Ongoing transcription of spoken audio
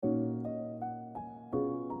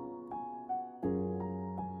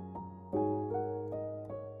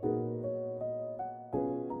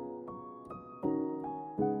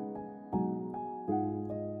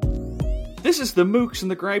This is the Mooks and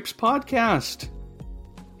the Gripes podcast.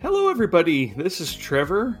 Hello, everybody. This is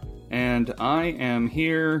Trevor, and I am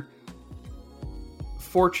here.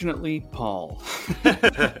 Fortunately, Paul.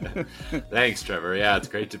 Thanks, Trevor. Yeah, it's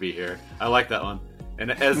great to be here. I like that one. And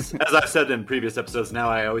as I've said in previous episodes, now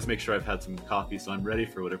I always make sure I've had some coffee, so I'm ready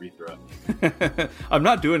for whatever you throw at me. I'm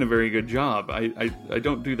not doing a very good job. I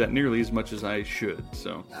don't do that nearly as much as I should.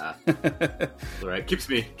 So, All right, keeps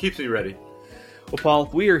me ready. Well, Paul,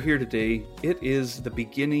 we are here today. It is the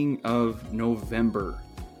beginning of November.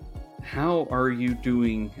 How are you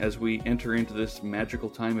doing as we enter into this magical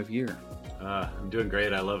time of year? I'm doing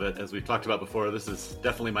great. I love it. As we've talked about before, this is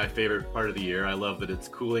definitely my favorite part of the year. I love that it's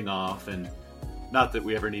cooling off, and not that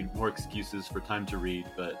we ever need more excuses for time to read,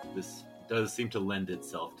 but this does seem to lend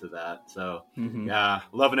itself to that. So, Yeah,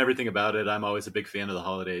 loving everything about it. I'm always a big fan of the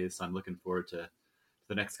holidays, so I'm looking forward to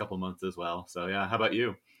the next couple months as well. So, yeah, how about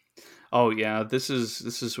you? Oh yeah, this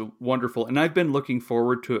is wonderful, and I've been looking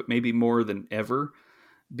forward to it maybe more than ever,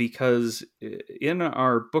 because in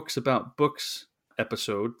our Books About Books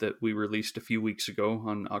episode that we released a few weeks ago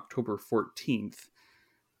on October 14th,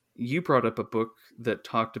 you brought up a book that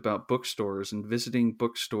talked about bookstores and visiting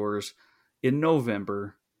bookstores in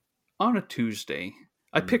November on a Tuesday.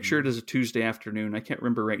 I picture it as a Tuesday afternoon. I can't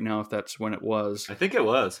remember right now if that's when it was. I think it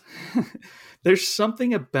was. There's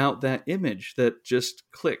something about that image that just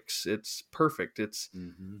clicks. It's perfect.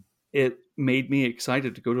 It made me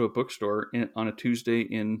excited to go to a bookstore on a Tuesday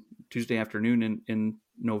afternoon in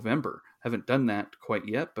November. I haven't done that quite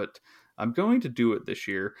yet, but I'm going to do it this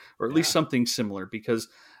year, or at least something similar, because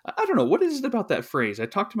I don't know, what is it about that phrase? I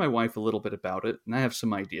talked to my wife a little bit about it, and I have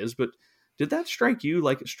some ideas, but did that strike you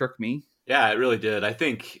like it struck me? Yeah, it really did. I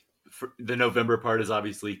think the November part is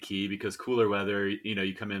obviously key because cooler weather,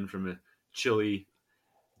 you come in from a chilly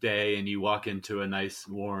day and you walk into a nice,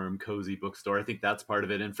 warm, cozy bookstore. I think that's part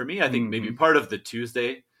of it. And for me, I think maybe part of the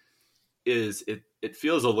Tuesday is it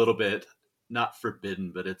feels a little bit not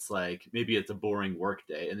forbidden, but it's like maybe it's a boring work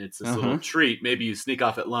day and it's this little treat. Maybe you sneak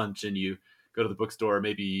off at lunch and you go to the bookstore.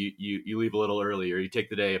 Maybe you leave a little early or you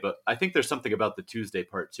take the day. But I think there's something about the Tuesday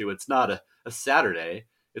part too. It's not a Saturday.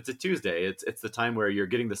 It's a Tuesday. It's the time where you're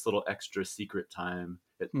getting this little extra secret time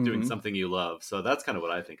at doing something you love. So that's kind of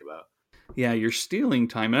what I think about. Yeah, you're stealing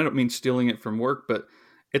time. I don't mean stealing it from work, but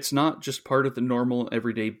it's not just part of the normal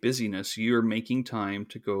everyday busyness. You're making time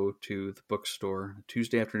to go to the bookstore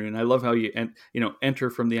Tuesday afternoon. I love how you enter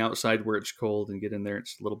from the outside where it's cold and get in there.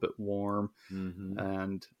 It's a little bit warm,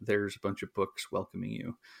 and there's a bunch of books welcoming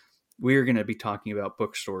you. We're going to be talking about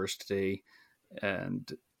bookstores today, and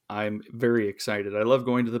I'm very excited. I love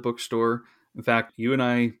going to the bookstore. In fact, you and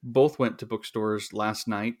I both went to bookstores last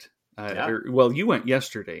night. You went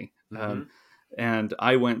yesterday, and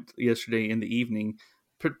I went yesterday in the evening,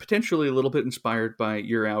 potentially a little bit inspired by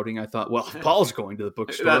your outing. I thought, well, if Paul's going to the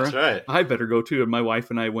bookstore, that's right, I better go too. And my wife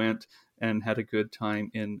and I went and had a good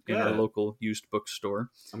time in our local used bookstore.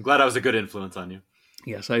 I'm glad I was a good influence on you.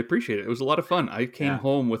 Yes, I appreciate it. It was a lot of fun. I came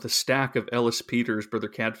home with a stack of Ellis Peters, Brother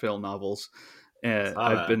Cadfael novels.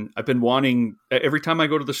 I've been wanting, every time I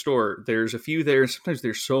go to the store, there's a few there. Sometimes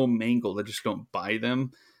they're so mangled, I just don't buy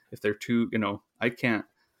them. If they're too, I can't,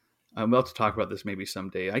 I'm about to talk about this maybe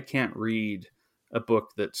someday. I can't read a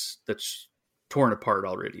book that's torn apart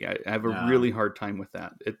already. I have a really hard time with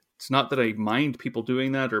that. It's not that I mind people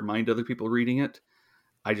doing that or mind other people reading it.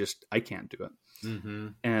 I can't do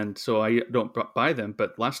it. And so I don't buy them.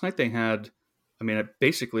 But last night I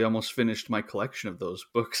basically almost finished my collection of those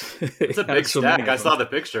books. It's a big stack. I saw the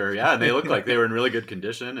picture. Yeah, and they look like they were in really good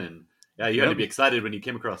condition. And yeah, you had to be excited when you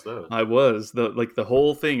came across those. I was. The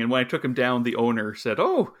whole thing. And when I took them down, the owner said,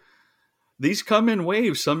 "Oh, these come in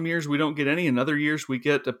waves. Some years we don't get any, and other years we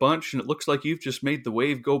get a bunch, and it looks like you've just made the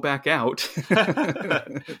wave go back out."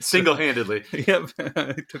 Single-handedly. Yep.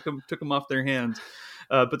 I took them off their hands.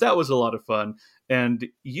 But that was a lot of fun. And do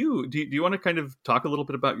you want to kind of talk a little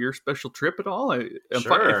bit about your special trip at all?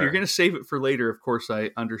 Sure. If you're going to save it for later, of course,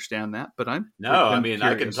 I understand that. But I'm curious.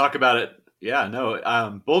 I can talk about it. Yeah,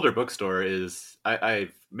 no. Boulder Bookstore is, I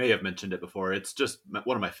may have mentioned it before. It's just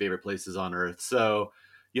one of my favorite places on earth. So,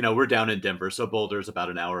 we're down in Denver. So Boulder's about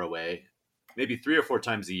an hour away. Maybe 3 or 4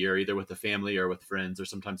 times a year, either with the family or with friends, or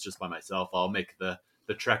sometimes just by myself. I'll make the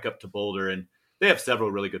trek up to Boulder, and they have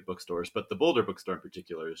several really good bookstores, but the Boulder Bookstore in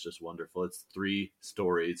particular is just wonderful. It's 3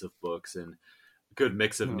 stories of books and a good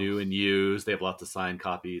mix of new and used. They have lots of signed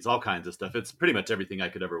copies, all kinds of stuff. It's pretty much everything I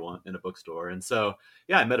could ever want in a bookstore. And so,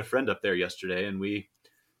 yeah, I met a friend up there yesterday, and we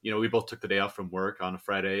both took the day off from work on a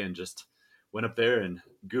Friday and just went up there and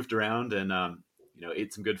goofed around and,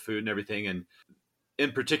 ate some good food and everything. And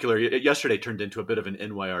in particular, yesterday turned into a bit of an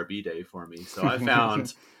NYRB day for me. So I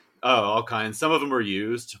found Oh, all kinds. Some of them were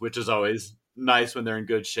used, which is always nice when they're in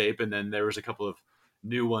good shape. And then there was a couple of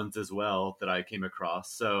new ones as well that I came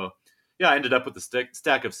across. So yeah, I ended up with a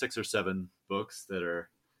stack of 6 or 7 books that are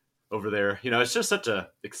over there. It's just such a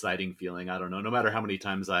exciting feeling. I don't know. No matter how many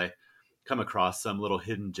times I come across some little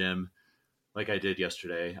hidden gem like I did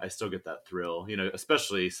yesterday, I still get that thrill.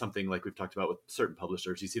 Especially something like we've talked about with certain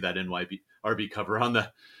publishers. You see that NYRB cover on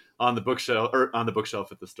the bookshelf or on the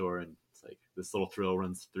bookshelf at the store, and it's like this little thrill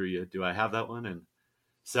runs through you. Do I have that one? And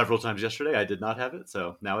several times yesterday, I did not have it,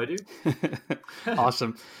 so now I do.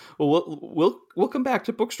 Awesome. Well, we'll come back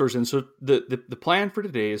to bookstores, and so the plan for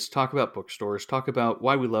today is talk about bookstores, talk about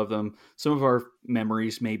why we love them, some of our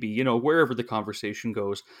memories, maybe wherever the conversation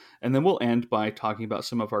goes, and then we'll end by talking about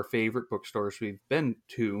some of our favorite bookstores we've been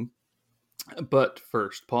to. But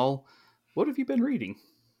first, Paul, what have you been reading?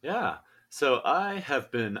 Yeah, so I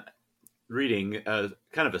have been reading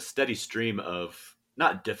kind of a steady stream of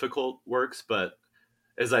not difficult works, but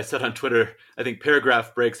as I said on Twitter, I think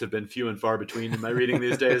paragraph breaks have been few and far between in my reading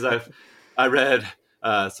these days. I read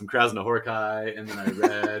some Krasna Horkai, and then I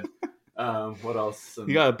read what else? You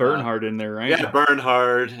Some got a Bernhard in there, right? yeah,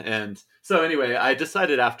 Bernhard. And so anyway, I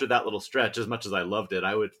decided after that little stretch, as much as I loved it,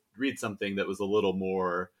 I would read something that was a little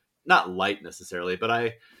more not light necessarily, but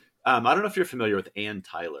I don't know if you're familiar with Ann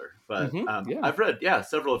Tyler, but Yeah. I've read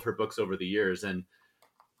several of her books over the years, and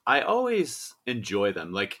I always enjoy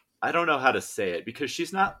them. Like, I don't know how to say it because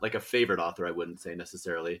she's not like a favorite author, I wouldn't say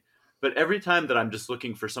necessarily. But every time that I'm just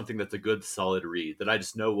looking for something that's a good, solid read that I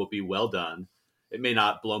just know will be well done, it may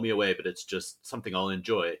not blow me away, but it's just something I'll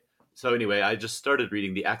enjoy. So, anyway, I just started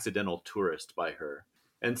reading The Accidental Tourist by her.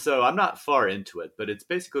 And so I'm not far into it, but it's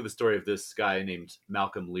basically the story of this guy named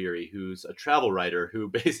Malcolm Leary, who's a travel writer who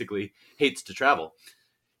basically hates to travel.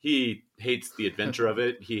 He hates the adventure of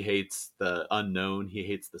it. He hates the unknown. He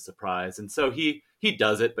hates the surprise, and so he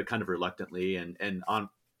does it, but kind of reluctantly. And on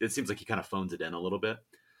it seems like he kind of phones it in a little bit.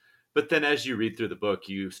 But then, as you read through the book,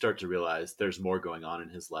 you start to realize there's more going on in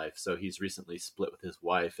his life. So he's recently split with his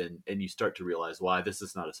wife, and you start to realize why. This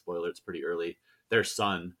is not a spoiler; it's pretty early. Their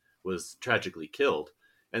son was tragically killed,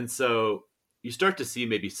 and so you start to see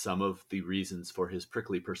maybe some of the reasons for his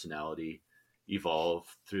prickly personality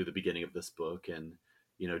evolve through the beginning of this book. And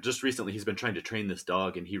just recently he's been trying to train this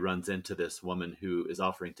dog, and he runs into this woman who is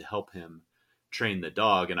offering to help him train the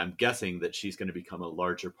dog, and I'm guessing that she's going to become a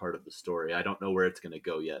larger part of the story. I don't know where it's going to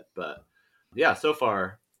go yet, but yeah, so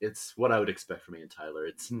far it's what I would expect from Ann Tyler.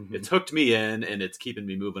 It's hooked me in, and it's keeping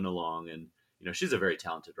me moving along. And she's a very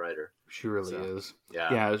talented writer. She really So, is.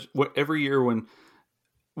 yeah. Yeah. Every year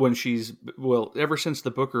when she's, well, ever since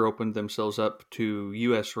the Booker opened themselves up to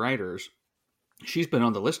U.S. writers, she's been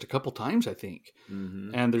on the list a couple times, I think.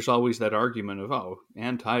 Mm-hmm. And there's always that argument of, oh,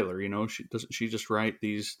 Ann Tyler, she just write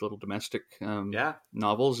these little domestic Yeah.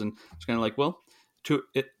 novels? And it's kind of like, well, to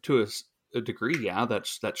a degree, yeah,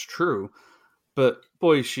 that's true. But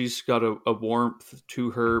boy, she's got a warmth to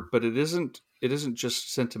her. But it isn't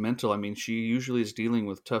just sentimental. I mean, she usually is dealing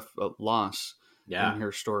with tough loss in Yeah.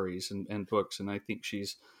 her stories and books, and I think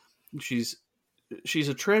she's she's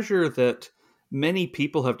a treasure that many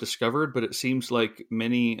people have discovered, but it seems like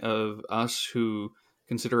many of us who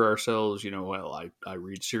consider ourselves, well, I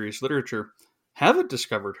read serious literature, haven't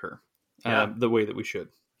discovered her Yeah. the way that we should.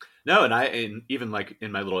 No, and even like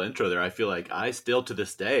in my little intro there, I feel like I still to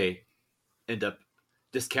this day end up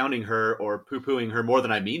discounting her or poo-pooing her more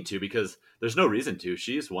than I mean to, because there's no reason to.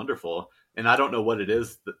 She's wonderful, and I don't know what it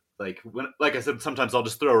is that, like I said, sometimes I'll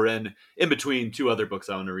just throw her in between two other books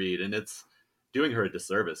I want to read, and it's doing her a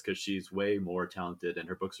disservice because she's way more talented and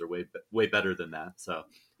her books are way better than that. So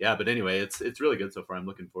yeah, but anyway, it's really good so far. I'm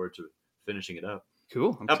looking forward to finishing it up.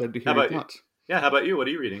 Cool. I'm How, excited to how hear your about you? thoughts. Yeah, how about you? What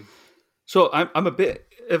are you reading? So I'm a bit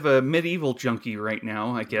of a medieval junkie right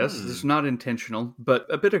now, I guess. This is Hmm. not intentional, but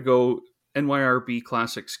a bit ago, NYRB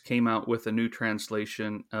Classics came out with a new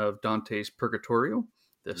translation of Dante's Purgatorio,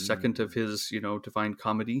 the second of Hmm. his, Divine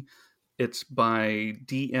Comedy. It's by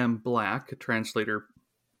D.M. Black, a translator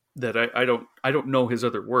that I don't know his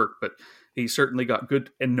other work, but he certainly got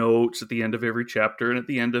good notes at the end of every chapter, and at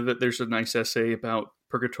the end of it, there's a nice essay about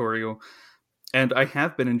Purgatorio. And I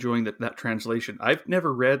have been enjoying that translation. I've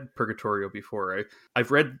never read Purgatorio before.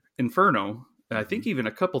 I've read Inferno, I Hmm. think even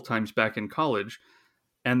a couple times back in college,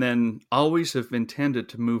 and then always have intended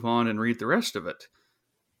to move on and read the rest of it.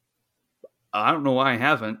 I don't know why I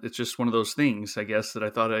haven't. It's just one of those things, I guess, that I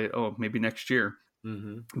thought maybe next year.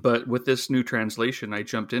 Hmm. But with this new translation, I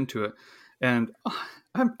jumped into it, and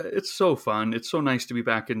it's so fun. It's so nice to be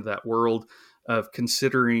back into that world of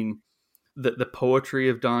considering the poetry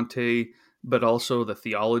of Dante, but also the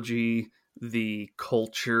theology, the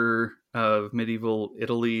culture. of medieval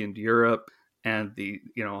Italy and Europe, and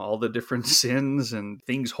all the different sins and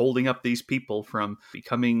things holding up these people from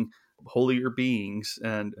becoming holier beings,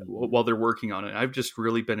 and Mhm. while they're working on it. I've just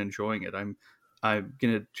really been enjoying it. I'm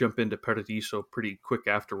gonna jump into Paradiso pretty quick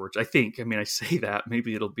afterwards. I think. I mean, I say that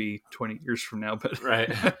maybe it'll be 20 years from now, but Right.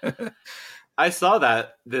 I saw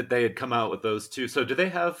that they had come out with those two. So do they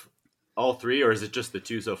have all three, or is it just the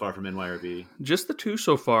two so far from NYRB? just the two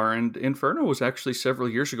so far. And Inferno was actually several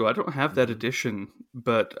years ago. I don't have that Hmm. edition,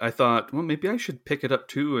 but I thought, well, maybe I should pick it up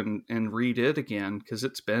too and read it again because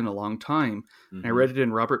it's been a long time. And I Hmm. read it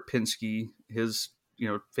in Robert Pinsky, his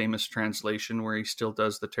famous translation where he still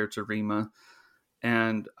does the Terza Rima.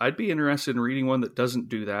 And I'd be interested in reading one that doesn't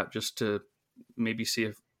do that, just to maybe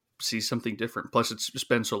see something different. Plus, it's just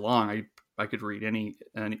been so long. I could read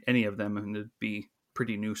any of them, and it'd be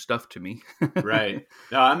pretty new stuff to me. Right.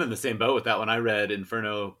 No, I'm in the same boat with that one. I read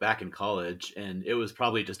Inferno back in college, and it was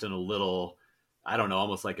probably just in a little, I don't know,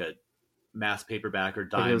 almost like a mass paperback or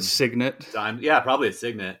Like a signet. yeah, probably a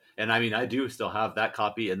signet. And I mean, I do still have that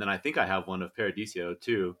copy, and then I think I have one of Paradiso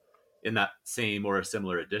too, in that same or a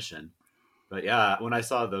similar edition. But yeah, when I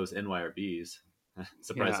saw those NYRBs,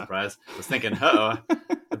 surprise, Yeah. surprise, I was thinking, oh,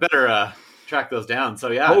 I better track those down.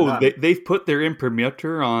 So yeah, no, Oh, they've put their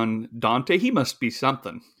imprimatur on Dante. He must be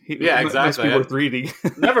something. He yeah, must exactly. be I've worth reading.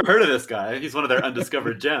 never heard of this guy. He's one of their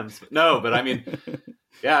undiscovered gems. But I mean,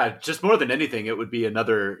 yeah, just more than anything, it would be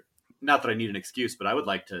another. Not that I need an excuse, but I would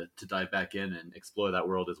like to dive back in and explore that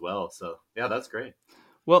world as well. So yeah, that's great.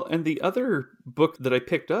 Well, and the other book that I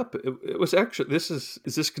picked up, it was actually, is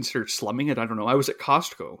this considered slumming it? I don't know. I was at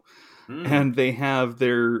Costco, Hmm. and they have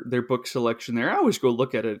their book selection there. I always go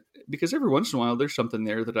look at it because every once in a while there's something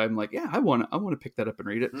there that I'm like, yeah, I want to pick that up and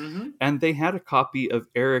read it. Hmm. And they had a copy of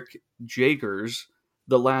Eric Jager's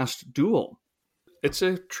The Last Duel. It's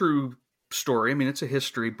a true story. I mean, it's a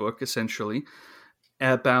history book essentially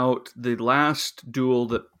about the last duel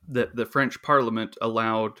that the French Parliament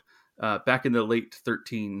allowed back in the late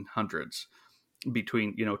 1300s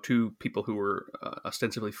between two people who were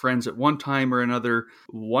ostensibly friends at one time or another.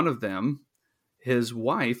 One of them, his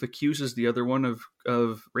wife, accuses the other one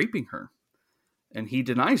of raping her, and he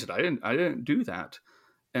denies it. I didn't do that.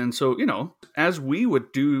 And so, as we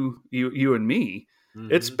would do, you and me,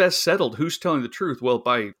 it's Hmm. best settled who's telling the truth. Well,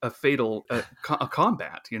 by a fatal a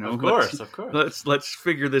combat, Of let's course, of course. let's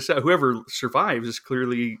figure this out. Whoever survives is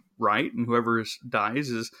clearly right, and whoever dies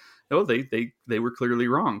is, oh, they were clearly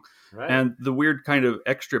wrong. Right. And the weird kind of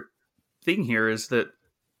extra thing here is that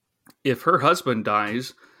if her husband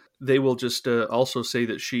dies, they will just also say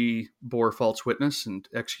that she bore false witness and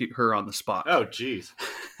execute her on the spot. Oh, geez.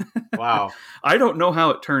 Wow. I don't know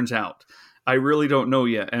how it turns out. I really don't know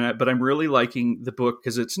yet, but I'm really liking the book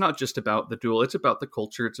because it's not just about the duel; it's about the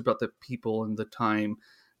culture, it's about the people and the time,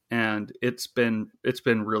 and it's been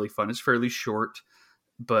really fun. It's fairly short,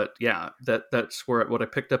 but yeah, that's what I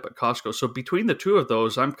picked up at Costco. So between the two of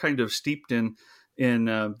those, I'm kind of steeped in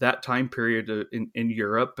that time period in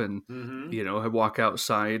Europe, and Hmm. I walk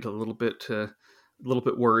outside a little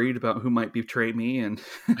bit worried about who might betray me, and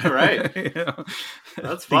Right. you know,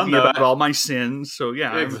 That's fun thinking though. about all my sins. So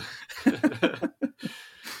yeah, Ex-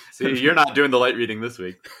 See, you're not doing the light reading this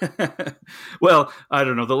week. well, I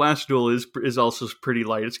don't know. The Last Duel is also pretty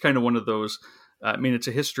light. It's kind of one of those. I mean, it's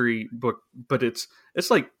a history book, but it's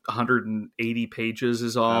like 180 pages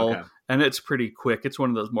is all, Okay. and it's pretty quick. It's one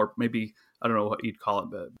of those more, maybe, I don't know what you'd call it,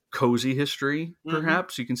 but cozy history. Hmm.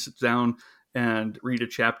 Perhaps you can sit down and read a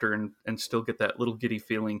chapter and still get that little giddy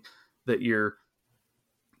feeling that you're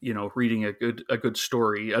reading a good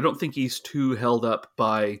story. I don't think he's too held up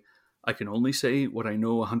by, I can only say what I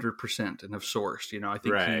know 100% and have sourced. I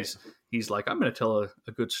think Right. he's like, I'm going to tell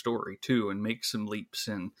a good story too and make some leaps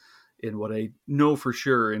in what I know for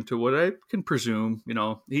sure into what I can presume.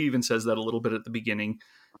 He even says that a little bit at the beginning,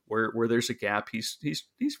 where there's a gap, he's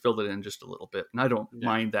filled it in just a little bit, and I don't Yeah.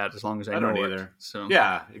 mind that as long as I I don't know it. either. So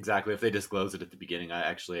Yeah, exactly. If they disclose it at the beginning,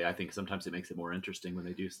 I think sometimes it makes it more interesting when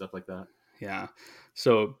they do stuff like that. yeah,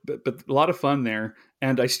 so but a lot of fun there,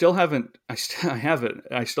 and I still haven't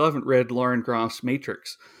read Lauren Groff's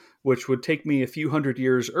Matrix, which would take me a few hundred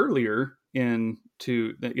years earlier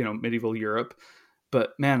into medieval Europe.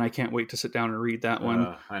 But man, I can't wait to sit down and read that one.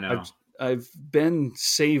 I I've know. I've been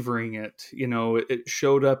savoring it. It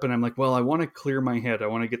showed up, and I'm like, well, I want to clear my head. I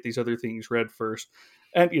want to get these other things read first,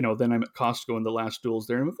 and then I'm at Costco and the Last Duel's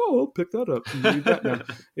there. And I'm like, oh, I'll pick that up and read that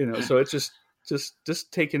now. So it's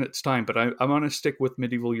just taking its time. But I'm going to stick with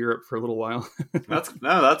medieval Europe for a little while.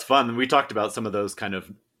 That's fun. We talked about some of those kind of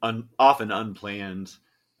often unplanned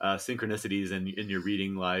synchronicities in your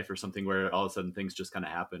reading life or something where all of a sudden things just kind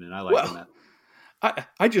of happen, and I like when Well, that.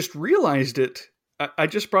 I just realized it. I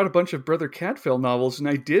just brought a bunch of Brother Cadfael novels, and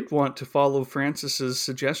I did want to follow Frances's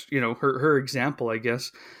suggestion, her example, I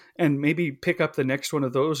guess, and maybe pick up the next one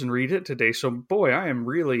of those and read it today. So, boy, I am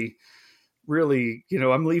really, really,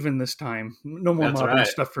 I'm leaving this time. No more That's modern right.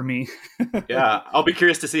 stuff for me. Yeah, I'll be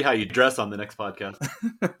curious to see how you dress on the next podcast.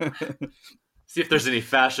 See if there's any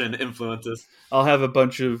fashion influences. I'll have a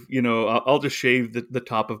bunch of, I'll just shave the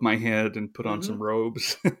top of my head and put on some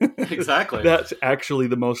robes. Exactly. That's actually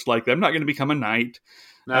the most likely. I'm not going to become a knight.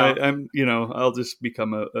 No. I'll just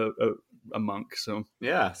become a monk. So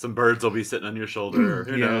yeah, some birds will be sitting on your shoulder, or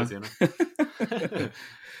who knows,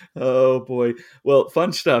 Oh boy. Well,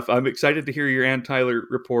 fun stuff. I'm excited to hear your Ann Tyler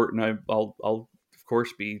report, and I'll of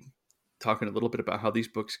course be talking a little bit about how these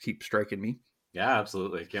books keep striking me. Yeah,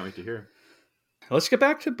 absolutely. Can't wait to hear. Let's get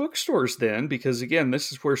back to bookstores then, because again,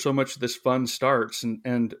 this is where so much of this fun starts,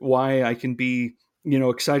 and why I can be,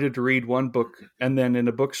 excited to read one book and then in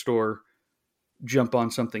a bookstore jump on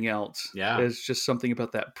something else. Yeah. It's just something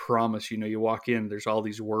about that promise. You walk in, there's all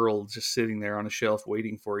these worlds just sitting there on a shelf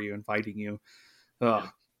waiting for you, inviting you. Yeah.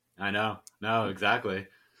 I know. No, exactly.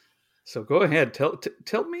 So go ahead,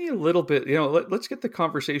 tell me a little bit. Let's get the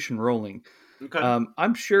conversation rolling. Okay.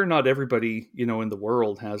 I'm sure not everybody in the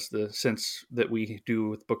world has the sense that we do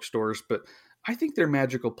with bookstores, but I think they're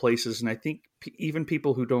magical places, and I think even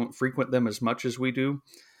people who don't frequent them as much as we do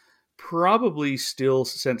probably still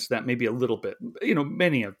sense that maybe a little bit.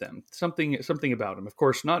 Many of them, something about them. Of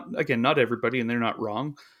course, not everybody, and they're not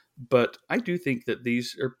wrong, but I do think that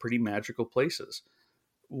these are pretty magical places.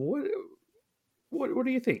 What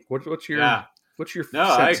do you think? What's your Yeah. No,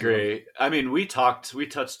 I sense of them? agree. I mean, we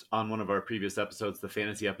touched on one of our previous episodes, the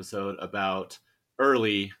fantasy episode, about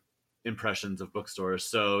early impressions of bookstores.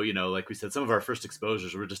 So, like we said, some of our first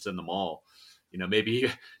exposures were just in the mall. Maybe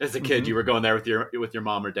as a kid, you were going there with your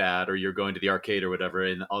mom or dad, or you're going to the arcade or whatever,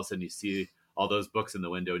 and all of a sudden you see all those books in the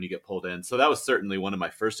window and you get pulled in. So that was certainly one of my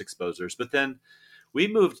first exposures. But then we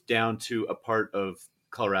moved down to a part of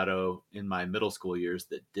Colorado in my middle school years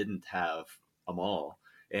that didn't have a mall.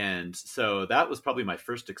 And so that was probably my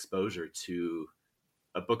first exposure to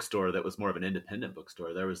a bookstore that was more of an independent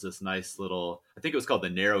bookstore. There was this nice little, I think it was called the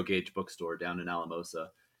Narrow Gauge Bookstore down in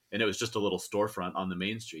Alamosa. And it was just a little storefront on the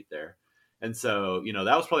main street there. And so,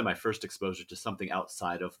 that was probably my first exposure to something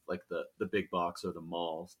outside of like the big box or the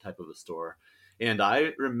mall type of a store. And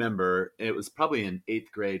I remember it was probably in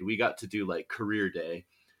 8th grade, we got to do like career day.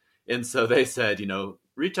 And so they said,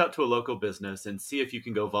 reach out to a local business and see if you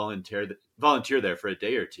can go volunteer there for a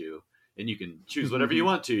day or two. And you can choose whatever you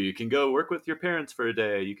want to. You can go work with your parents for a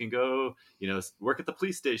day. You can go, work at the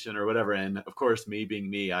police station or whatever. And of course, me being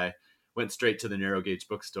me, I went straight to the Narrow Gauge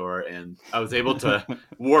Bookstore, and I was able to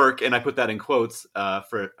work. And I put that in quotes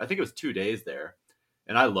for, I think it was 2 days there.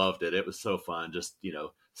 And I loved it. It was so fun, just,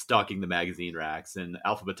 stocking the magazine racks and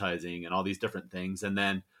alphabetizing and all these different things. And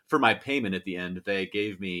then for my payment at the end, they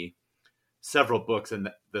gave me several books, and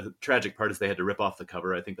the tragic part is they had to rip off the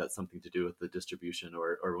cover. I think that's something to do with the distribution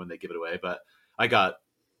or when they give it away. But I got,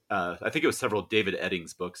 I think it was several David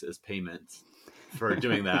Eddings books as payments for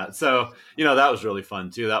doing that. So, that was really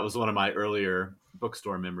fun too. That was one of my earlier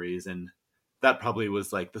bookstore memories. And that probably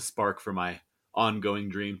was like the spark for my ongoing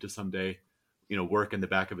dream to someday, work in the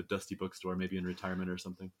back of a dusty bookstore, maybe in retirement or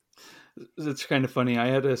something. It's kind of funny. I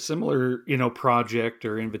had a similar, project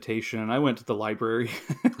or invitation, and I went to the library.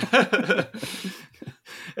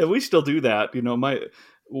 And we still do that.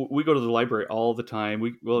 We go to the library all the time.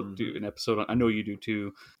 We will do an episode on, I know you do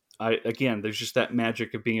too. There's just that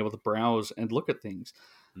magic of being able to browse and look at things.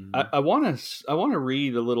 I want to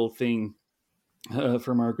read a little thing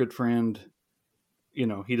from our good friend.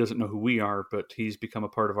 He doesn't know who we are, but he's become a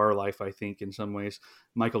part of our life, I think, in some ways.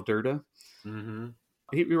 Michael Durda. Mm-hmm.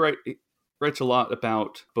 He writes a lot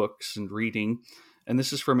about books and reading, and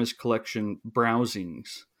this is from his collection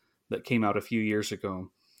Browsings that came out a few years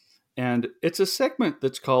ago. And it's a segment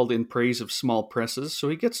that's called In Praise of Small Presses, so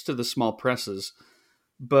he gets to the small presses,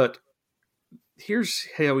 but here's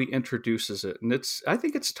how he introduces it. And I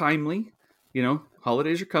think it's timely.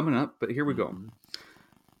 Holidays are coming up, but here we go.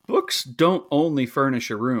 Books don't only furnish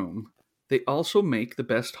a room, they also make the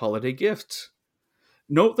best holiday gifts.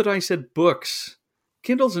 Note that I said books.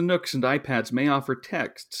 Kindles and Nooks and iPads may offer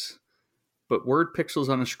texts, but word pixels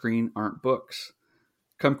on a screen aren't books.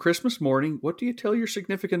 Come Christmas morning, what do you tell your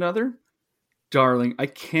significant other? Darling, I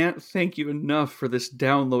can't thank you enough for this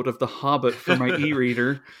download of The Hobbit for my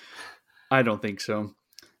e-reader. I don't think so.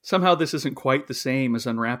 Somehow this isn't quite the same as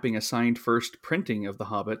unwrapping a signed first printing of The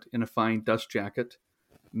Hobbit in a fine dust jacket,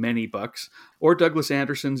 many bucks, or Douglas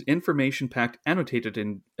Anderson's information-packed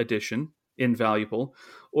annotated edition invaluable,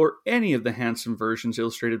 or any of the handsome versions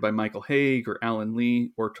illustrated by Michael Haig or Alan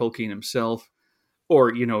Lee or Tolkien himself,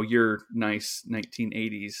 or your nice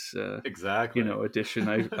 1980s Exactly. edition.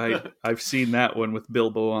 I've seen that one with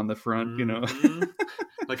Bilbo on the front. Hmm.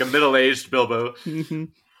 Like a middle-aged Bilbo.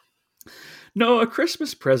 Mhm. No, a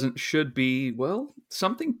Christmas present should be, well,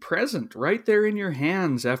 something present right there in your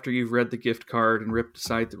hands after you've read the gift card and ripped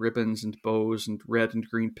aside the ribbons and bows and red and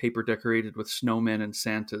green paper decorated with snowmen and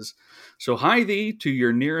Santas. So hie thee to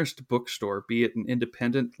your nearest bookstore, be it an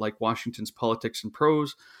independent like Washington's Politics and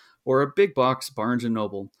Prose or a big box Barnes &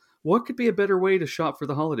 Noble. What could be a better way to shop for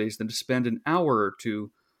the holidays than to spend an hour or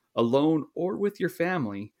two alone or with your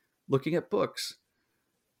family looking at books?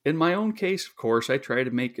 In my own case, of course, I try to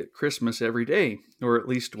make it Christmas every day, or at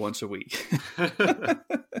least once a week.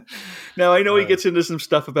 Now, I know he Uh, gets into some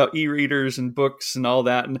stuff about e-readers and books and all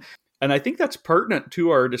that, and I think that's pertinent to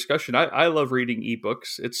our discussion. I love reading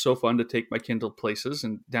ebooks. It's so fun to take my Kindle places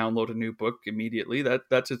and download a new book immediately.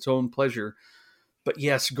 That's its own pleasure. But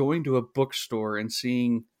yes, going to a bookstore and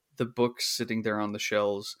seeing the books sitting there on the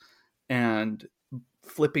shelves and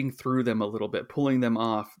flipping through them a little bit, pulling them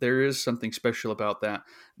off. There is something special about that.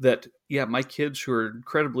 That, yeah, my kids who are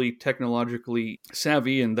incredibly technologically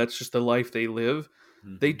savvy and that's just the life they live,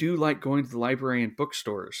 they mhm. do like going to the library and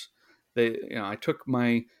bookstores. I took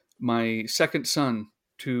my second son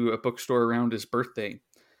to a bookstore around his birthday,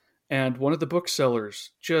 and one of the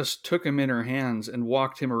booksellers just took him in her hands and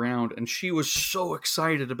walked him around, and she was so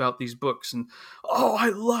excited about these books and, oh, I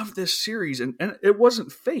love this series. And it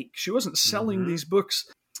wasn't fake. She wasn't selling Mhm. these books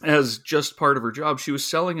as just part of her job. She was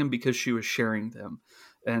selling them because she was sharing them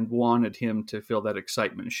and wanted him to feel that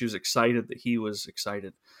excitement. She was excited that he was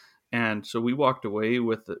excited. And so we walked away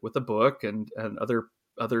with a book and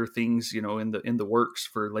other things, in the works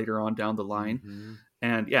for later on down the line. Mhm.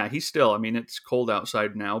 And yeah, he's still, I mean, it's cold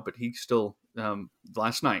outside now, but he still,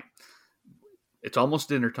 last night, it's almost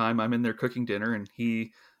dinner time. I'm in there cooking dinner, and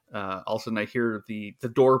all of a sudden I hear the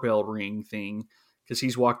doorbell ring thing because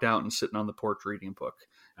he's walked out and sitting on the porch reading a book.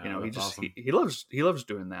 Oh, He that's just, awesome. he loves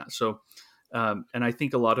doing that. So, and I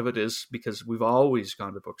think a lot of it is because we've always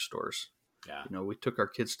gone to bookstores. Yeah. We took our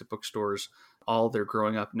kids to bookstores all their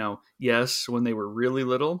growing up. Now, yes, when they were really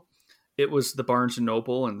little, it was the Barnes and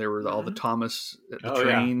Noble, and there were all the Mhm. Thomas at the Oh, yeah.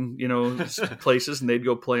 train, places, and they'd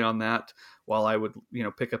go play on that while I would,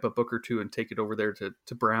 pick up a book or two and take it over there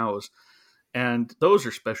to browse. And those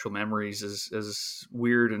are special memories, as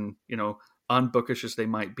weird and unbookish as they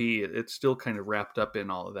might be. It's still kind of wrapped up in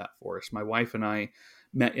all of that for us. My wife and I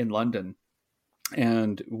met in London,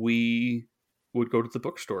 and we would go to the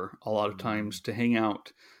bookstore a lot of Mm. times to hang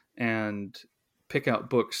out and pick out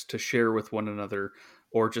books to share with one another,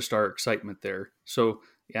 or just our excitement there. So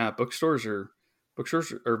yeah, bookstores are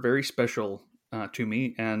very special to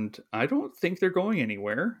me, and I don't think they're going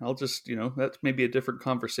anywhere. I'll just, that's maybe a different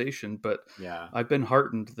conversation, but Yeah. I've been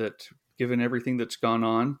heartened that given everything that's gone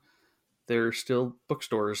on, there's still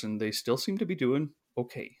bookstores and they still seem to be doing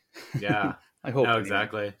okay. Yeah. I hope No, anyway.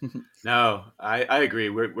 exactly. No, I agree.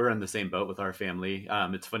 We're in the same boat with our family.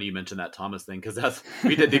 It's funny you mentioned that Thomas thing because that's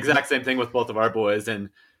we did the exact same thing with both of our boys. And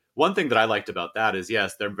one thing that I liked about that is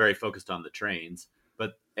yes, they're very focused on the trains,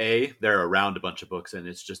 but they're around a bunch of books, and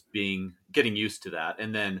it's just being getting used to that.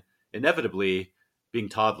 And then inevitably, being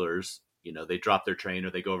toddlers, they drop their train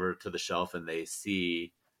or they go over to the shelf and they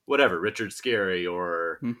see whatever Richard Scarry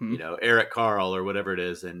or Hmm. Eric Carle or whatever it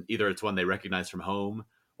is, and either it's one they recognize from home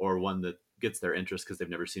or one that gets their interest because they've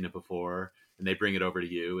never seen it before, and they bring it over to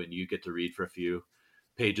you and you get to read for a few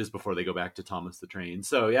pages before they go back to Thomas the Train.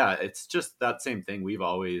 So yeah, it's just that same thing. We've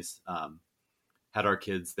always had our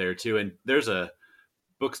kids there too, and there's a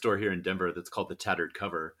bookstore here in Denver that's called the Tattered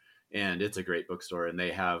Cover, and it's a great bookstore. And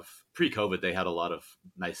they have pre-COVID, they had a lot of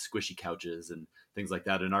nice squishy couches and things like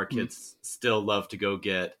that. And our kids still love to go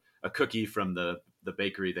get a cookie from the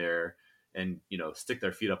bakery there, and stick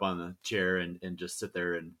their feet up on the chair and just sit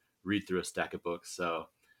there and read through a stack of books. So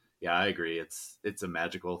yeah, I agree. It's a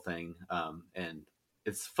magical thing, and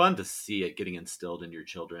it's fun to see it getting instilled in your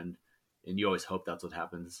children. And you always hope that's what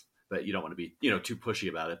happens, but you don't want to be too pushy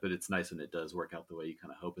about it. But it's nice when it does work out the way you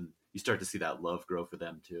kind of hope, and you start to see that love grow for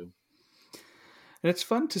them too. And it's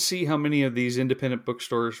fun to see how many of these independent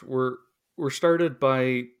bookstores were started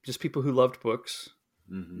by just people who loved books.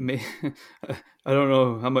 Hmm. May, I don't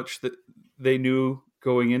know how much that they knew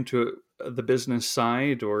going into the business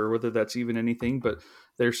side, or whether that's even anything, but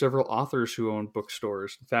there are several authors who own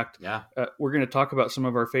bookstores. In fact, Yeah. we're going to talk about some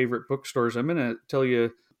of our favorite bookstores. I'm going to tell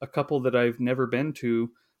you a couple that I've never been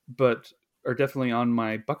to, but are definitely on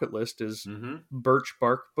my bucket list is Hmm. Birch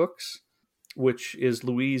Bark Books, which is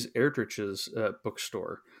Louise Erdrich's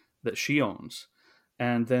bookstore. that she owns.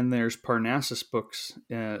 And then there's Parnassus Books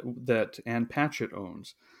that Ann Patchett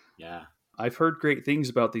owns. Yeah. I've heard great things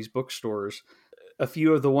about these bookstores. A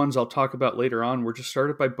few of the ones I'll talk about later on were just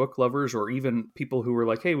started by book lovers or even people who were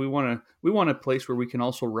like, "Hey, we want a place where we can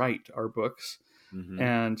also write our books," Hmm.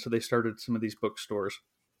 and so they started some of these bookstores.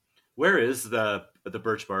 Where is the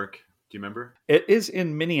Birch Bark? Do you remember? It is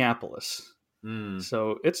in Minneapolis, Hmm.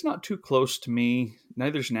 so it's not too close to me.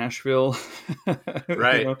 Neither's Nashville. you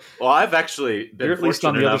Right. know, Well, I've actually they're been at least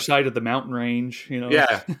on fortunate the other enough. side of the mountain range.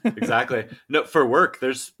 Yeah, exactly. No, for work,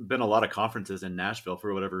 there's been a lot of conferences in Nashville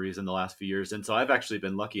for whatever reason the last few years, and so I've actually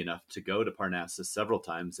been lucky enough to go to Parnassus several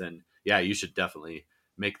times. And yeah, you should definitely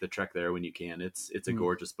make the trek there when you can. It's a Mm.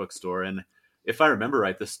 gorgeous bookstore, and if I remember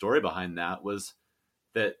right, the story behind that was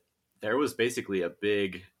that there was basically a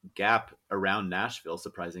big gap around Nashville,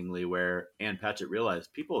 surprisingly, where Ann Patchett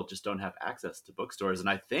realized people just don't have access to bookstores. And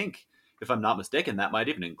I think, if I'm not mistaken, that might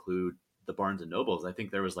even include the Barnes and Nobles. I think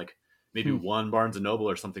there was like maybe Hmm. one Barnes and Noble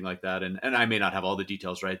or something like that. And I may not have all the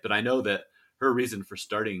details right, but I know that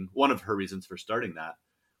one of her reasons for starting that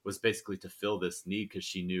was basically to fill this need because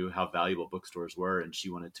she knew how valuable bookstores were, and she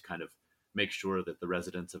wanted to kind of make sure that the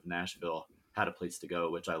residents of Nashville had a place to go,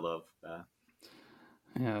 which I love.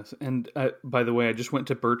 Yes, and by the way, I just went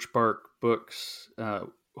to Birch Bark Books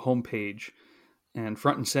homepage, and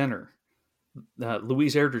front and center,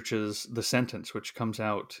 Louise Erdrich's The Sentence, which comes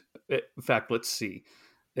out. In fact, let's see.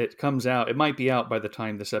 It comes out. It might be out by the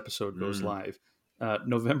time this episode goes Mm. live.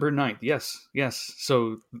 November 9th. Yes, yes.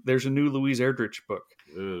 So there's a new Louise Erdrich book.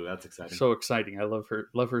 Ooh, that's exciting. So exciting. I love her.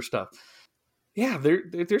 Love her stuff. Yeah,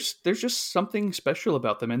 there's just something special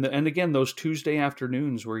about them, and again, those Tuesday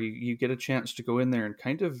afternoons where you get a chance to go in there and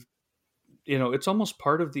kind of, it's almost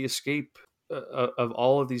part of the escape of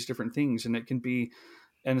all of these different things, and it can be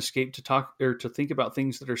an escape to talk or to think about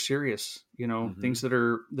things that are serious, Hmm. things that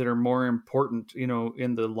are more important,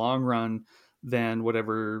 in the long run than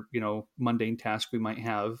whatever, mundane task we might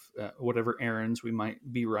have, whatever errands we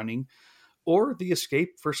might be running, or the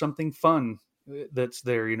escape for something fun that's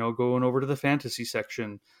there, going over to the fantasy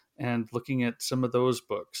section and looking at some of those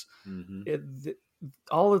books. Hmm. Th-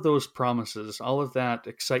 all of those promises, all of that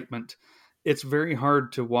excitement, it's very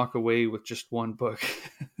hard to walk away with just one book.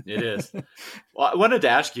 It is. Well, I wanted to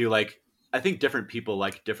ask you, like, I think different people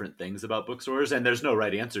like different things about bookstores, and there's no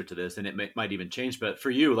right answer to this, and might even change. But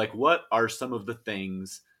for you, like, what are some of the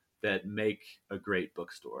things that make a great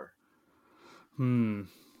bookstore? Hmm.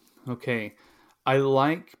 Okay. I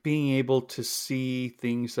like being able to see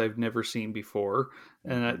things I've never seen before,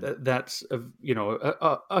 and Hmm. that's a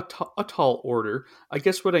tall order. I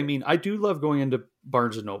guess what I mean. I do love going into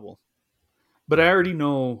Barnes and Noble, but I already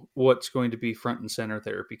know what's going to be front and center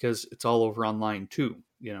there because it's all over online too.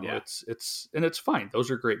 Yeah. It's fine. Those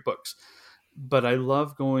are great books, but I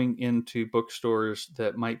love going into bookstores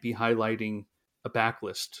that might be highlighting a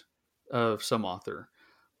backlist of some author.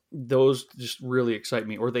 Those just really excite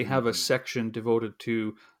me. Or they have a Hmm. section devoted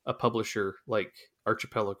to a publisher like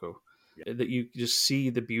Archipelago, Yeah. that you just see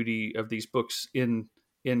the beauty of these books in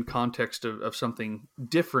context of something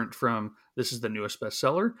different from this is the newest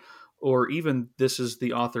bestseller, or even this is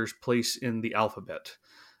the author's place in the alphabet.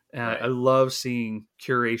 I Right. love seeing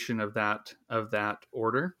curation of that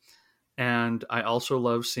order, and I also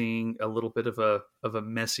love seeing a little bit of a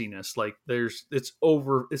messiness. Like this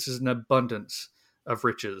is an abundance of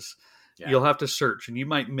riches. Yeah. You'll have to search, and you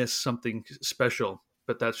might miss something special,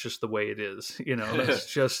 but that's just the way it is.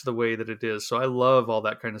 That's just the way that it is. So I love all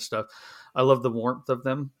that kind of stuff. I love the warmth of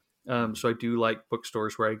them. Mhm. So I do like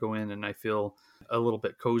bookstores where I go in and I feel a little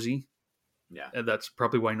bit cozy. Yeah. And that's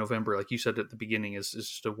probably why November, like you said at the beginning, is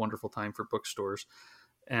just a wonderful time for bookstores.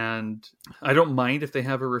 And I don't mind if they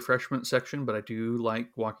have a refreshment section, but I do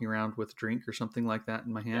like walking around with a drink or something like that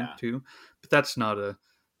in my hand Yeah. too. But that's not a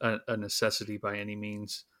necessity by any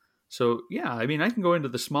means. So yeah, I mean, I can go into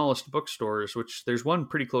the smallest bookstores, which there's one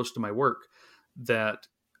pretty close to my work that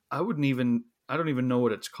I don't even know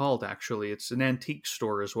what it's called actually. It's an antique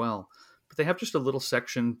store as well. But they have just a little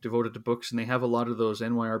section devoted to books, and they have a lot of those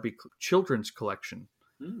NYRB children's collection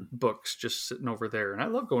Mm. books just sitting over there. And I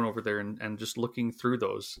love going over there and just looking through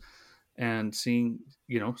those and seeing,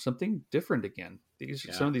 something different again.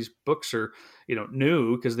 Some Yeah. of these books are,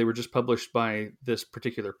 new because they were just published by this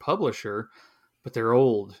particular publisher, but they're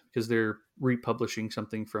old because they're republishing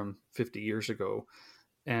something from 50 years ago.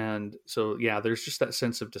 And so, yeah, there's just that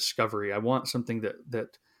sense of discovery. I want something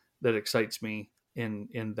that excites me in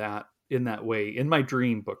that way in my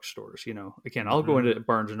dream bookstores. Again, I'll go Hmm. into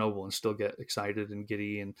Barnes and Noble and still get excited and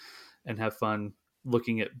giddy and have fun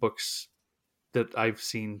looking at books that I've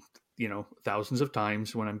seen, thousands of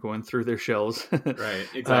times when I'm going through their shelves. Right, um,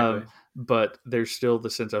 exactly. but there's still the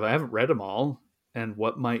sense of I haven't read them all, and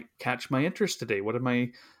what might catch my interest today?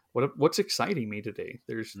 What's exciting me today?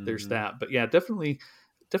 There's Hmm. that. But yeah, definitely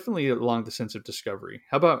along the sense of discovery.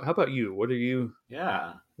 How about you?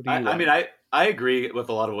 Yeah. What do I, you I mean, like? I agree with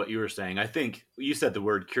a lot of what you were saying. I think you said the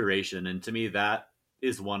word curation, and to me, that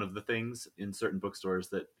is one of the things in certain bookstores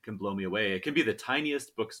that can blow me away. It can be the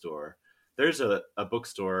tiniest bookstore. There's a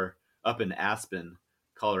bookstore up in Aspen,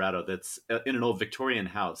 Colorado, that's in an old Victorian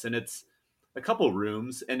house, and it's a couple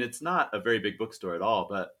rooms, and it's not a very big bookstore at all.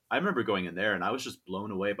 But I remember going in there, and I was just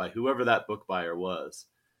blown away by whoever that book buyer was.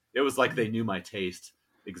 It was like they knew my taste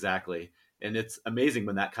exactly, and it's amazing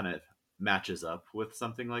when that kind of matches up with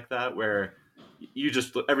something like that where you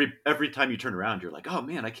just every time you turn around you're like, oh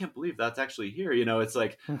man, I can't believe that's actually here. It's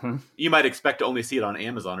like Uh-huh. you might expect to only see it on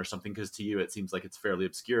Amazon or something because to you it seems like it's fairly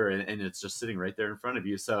obscure, and it's just sitting right there in front of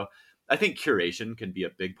you. So I think curation can be a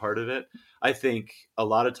big part of it. I think a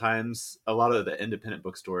lot of times a lot of the independent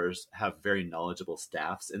bookstores have very knowledgeable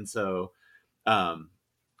staffs, and so um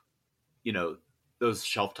you know those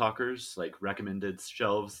shelf talkers, like recommended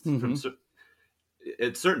shelves from Hmm.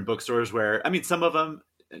 at certain bookstores where, I mean, some of them,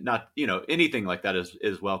 not, anything like that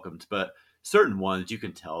is welcomed, but certain ones you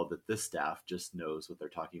can tell that this staff just knows what they're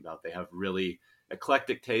talking about. They have really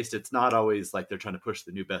eclectic taste. It's not always like they're trying to push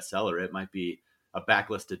the new bestseller. It might be a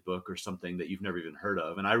backlisted book or something that you've never even heard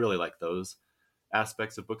of, and I really like those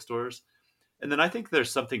aspects of bookstores. And then I think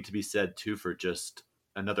there's something to be said too for just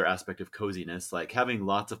another aspect of coziness, like having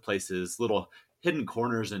lots of places, little hidden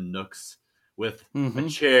corners and nooks with a Hmm.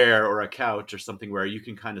 chair or a couch or something where you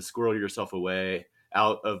can kind of squirrel yourself away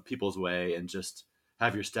out of people's way and just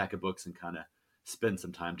have your stack of books and kind of spend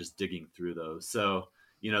some time just digging through those. So,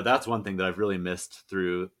 that's one thing that I've really missed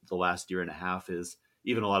through the last year and a half is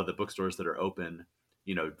even a lot of the bookstores that are open,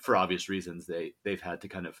 for obvious reasons, they've had to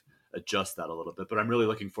kind of adjust that a little bit. But I'm really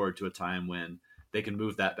looking forward to a time when they can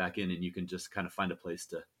move that back in and you can just kind of find a place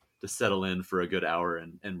to settle in for a good hour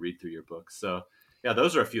and read through your books. So yeah,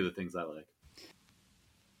 those are a few of the things I like.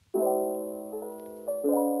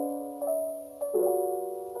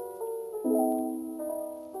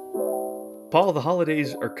 Paul, the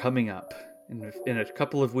holidays are coming up. In a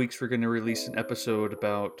couple of weeks, we're going to release an episode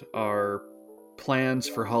about our plans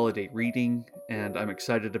for holiday reading, and I'm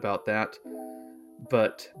excited about that.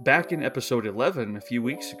 But back in episode 11, a few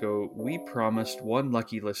weeks ago, we promised one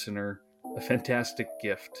lucky listener a fantastic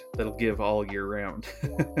gift that'll give all year round.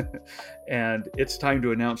 And it's time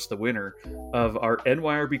to announce the winner of our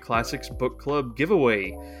NYRB Classics Book Club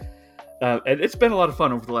giveaway. And it's been a lot of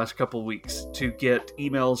fun over the last couple of weeks to get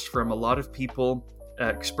emails from a lot of people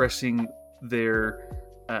expressing their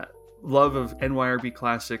uh, love of NYRB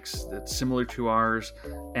classics that's similar to ours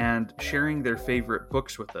and sharing their favorite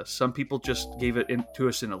books with us. Some people just gave it to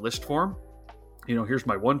us in a list form. Here's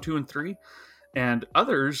my 1, 2, and 3. And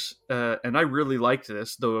others, and I really liked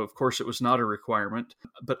this, though of course it was not a requirement,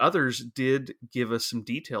 but others did give us some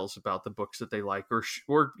details about the books that they like,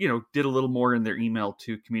 or did a little more in their email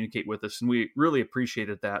to communicate with us, and we really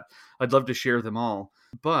appreciated that. I'd love to share them all,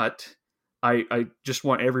 but I just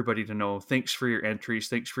want everybody to know, thanks for your entries,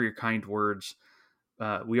 thanks for your kind words.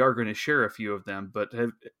 We are going to share a few of them, but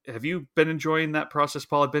have you been enjoying that process,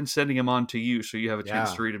 Paul? I've been sending them on to you, so you have a chance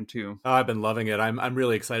Yeah. to read them too. Oh, I've been loving it. I'm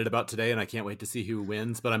really excited about today, and I can't wait to see who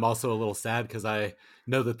wins. But I'm also a little sad because I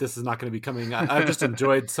know that this is not going to be coming. I've just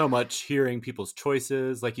enjoyed so much hearing people's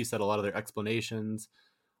choices, like you said, a lot of their explanations,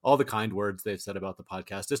 all the kind words they've said about the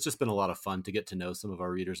podcast. It's just been a lot of fun to get to know some of our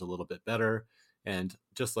readers a little bit better. And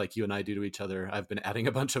just like you and I do to each other, I've been adding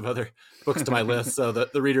a bunch of other books to my list, so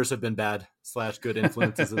the readers have been bad/good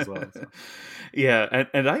influences as well. So Yeah,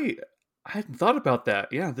 and I hadn't thought about that.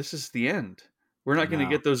 Yeah, this is the end. We're I not going to know,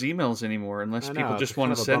 get those emails anymore unless I people know, it's just kind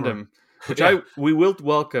want of to a send bummer. them, which Yeah, we will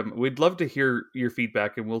welcome. We'd love to hear your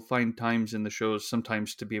feedback, and we'll find times in the shows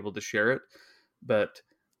sometimes to be able to share it. But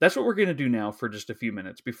that's what we're going to do now for just a few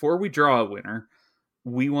minutes before we draw a winner.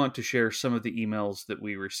 We want to share some of the emails that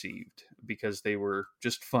we received because they were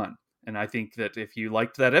just fun. And I think that if you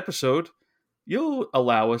liked that episode, you'll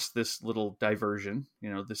allow us this little diversion,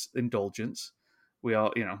 this indulgence. We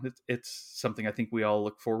all, it's something I think we all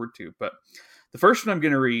look forward to. But the first one I'm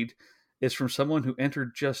going to read is from someone who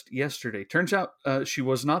entered just yesterday. Turns out she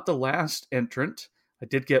was not the last entrant. I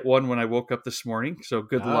did get one when I woke up this morning, so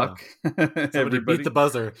good oh, luck, somebody beat everybody. the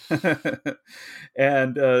buzzer.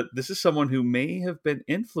 And this is someone who may have been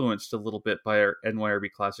influenced a little bit by our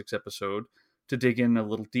NYRB Classics episode, to dig in a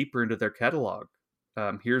little deeper into their catalog.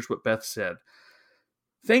 Here's what Beth said.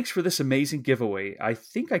 Thanks for this amazing giveaway. I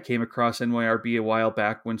think I came across NYRB a while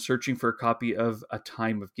back when searching for a copy of A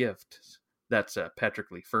Time of Gift. That's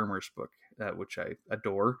Patrick Lee Fermer's book, which I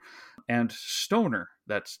adore. And Stoner,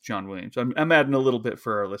 that's John Williams. I'm adding a little bit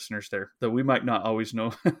for our listeners there, though we might not always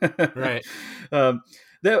know. Right. um,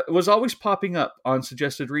 that was always popping up on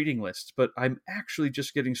suggested reading lists, but I'm actually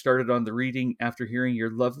just getting started on the reading after hearing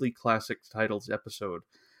your lovely classic titles episode.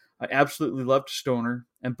 I absolutely loved Stoner,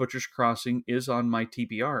 and Butcher's Crossing is on my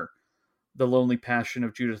TBR. The Lonely Passion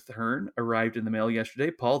of Judith Hearn arrived in the mail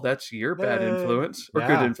yesterday. Paul, that's your bad Yay. influence, or good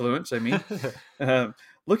Yeah. influence, I mean.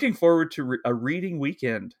 Looking forward to a reading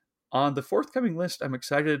weekend. On the forthcoming list, I'm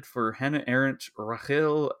excited for Hannah Arendt's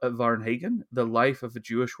Rachel Varnhagen, The Life of a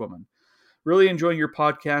Jewish Woman. Really enjoying your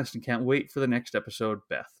podcast and can't wait for the next episode,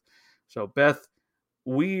 Beth. So, Beth,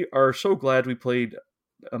 we are so glad we played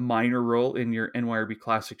a minor role in your NYRB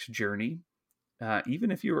Classics journey,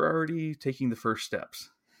 even if you were already taking the first steps.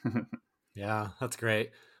 Yeah, that's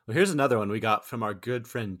great. Well, here's another one we got from our good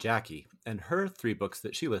friend Jackie, and her 3 books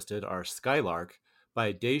that she listed are Skylark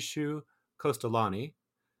by Deshu Kostalani.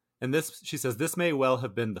 And this, she says, this may well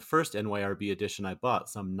have been the first NYRB edition I bought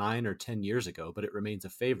some 9 or 10 years ago, but it remains a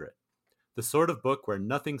favorite. The sort of book where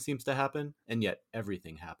nothing seems to happen, and yet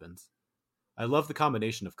everything happens. I love the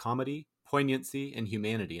combination of comedy, poignancy, and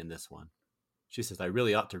humanity in this one. She says, I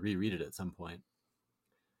really ought to reread it at some point.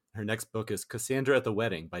 Her next book is Cassandra at the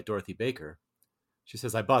Wedding by Dorothy Baker. She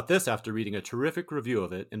says, I bought this after reading a terrific review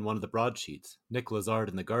of it in one of the broadsheets, Nick Lazard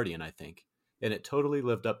in The Guardian, I think, and it totally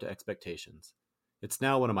lived up to expectations. It's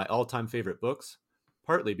now one of my all-time favorite books,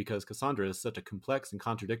 partly because Cassandra is such a complex and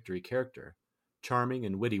contradictory character, charming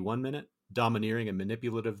and witty one minute, domineering and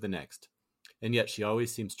manipulative the next, and yet she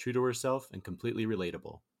always seems true to herself and completely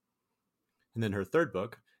relatable. And then her third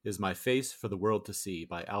book is My Face for the World to See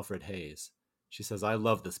by Alfred Hayes. She says, I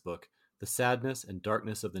love this book. The sadness and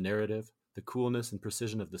darkness of the narrative, the coolness and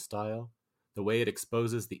precision of the style, the way it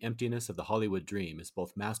exposes the emptiness of the Hollywood dream is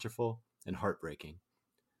both masterful and heartbreaking.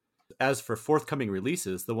 As for forthcoming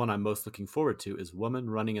releases, the one I'm most looking forward to is Woman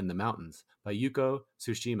Running in the Mountains by Yuko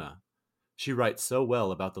Tsushima. She writes so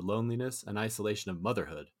well about the loneliness and isolation of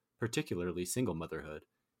motherhood, particularly single motherhood,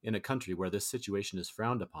 in a country where this situation is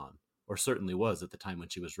frowned upon, or certainly was at the time when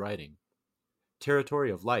she was writing. Territory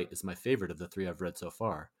of Light is my favorite of the 3 I've read so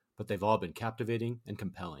far, but they've all been captivating and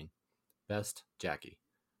compelling. Best, Jackie.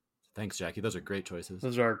 Thanks, Jackie. Those are great choices.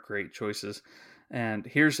 Those are great choices. And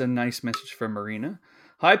here's a nice message from Marina.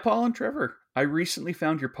 Hi, Paul and Trevor. I recently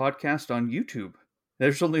found your podcast on YouTube.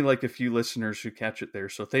 There's only like a few listeners who catch it there,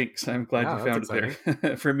 so thanks. I'm glad you Yeah, that's found exciting. it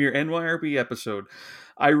there. From your NYRB episode.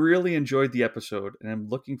 I really enjoyed the episode, and I'm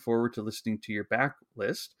looking forward to listening to your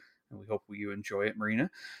backlist. And we hope you enjoy it, Marina.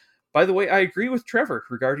 By the way, I agree with Trevor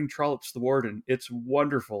regarding Trollops the Warden. It's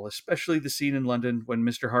wonderful, especially the scene in London when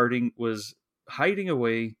Mr. Harding was hiding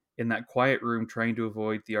away in that quiet room trying to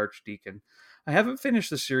avoid the Archdeacon. I haven't finished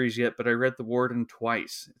the series yet, but I read The Warden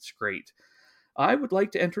twice. It's great. I would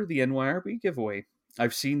like to enter the NYRB giveaway.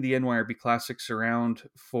 I've seen the NYRB classics around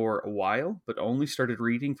for a while, but only started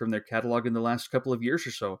reading from their catalog in the last couple of years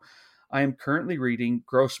or so. I am currently reading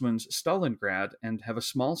Grossman's Stalingrad and have a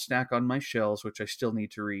small stack on my shelves which I still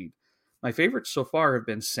need to read. My favorites so far have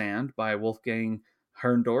been Sand by Wolfgang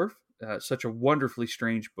Herrndorf, such a wonderfully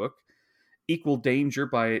strange book, Equal Danger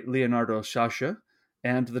by Leonardo Sciascia,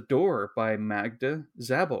 and The Door by Magda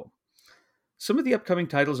Szabo. Some of the upcoming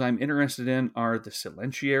titles I'm interested in are The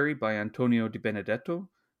Silentiary by Antonio Di Benedetto,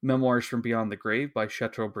 Memoirs from Beyond the Grave by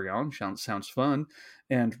Chateaubriand, sounds fun,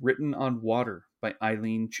 and Written on Water by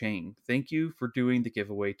Eileen Chang. Thank you for doing the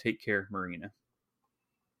giveaway. Take care, Marina.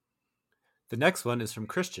 The next one is from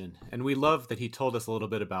Christian, and we love that he told us a little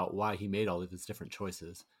bit about why he made all of his different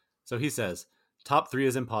choices. So he says, top 3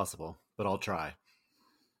 is impossible, but I'll try.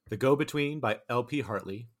 The Go-Between by L.P.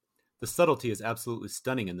 Hartley. The subtlety is absolutely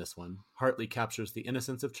stunning in this one. Hartley captures the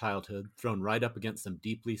innocence of childhood thrown right up against some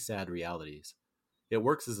deeply sad realities. It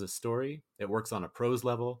works as a story, it works on a prose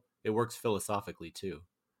level, it works philosophically too.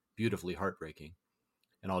 Beautifully heartbreaking.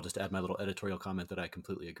 And I'll just add my little editorial comment that I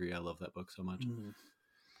completely agree. I love that book so much.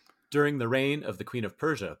 During the Reign of the Queen of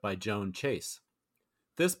Persia by Joan Chase.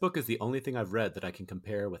 This book is the only thing I've read that I can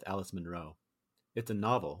compare with Alice Munro. It's a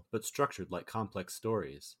novel, but structured like complex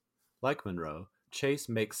stories. Like Munro, Chase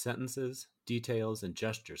makes sentences, details, and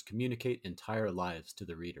gestures communicate entire lives to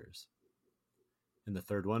the readers. And the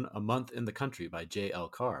third one, A Month in the Country by J.L.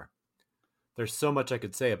 Carr. There's so much I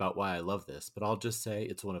could say about why I love this, but I'll just say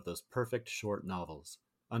it's one of those perfect short novels.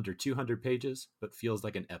 Under 200 pages, but feels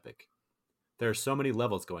like an epic. There are so many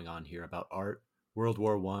levels going on here about art, World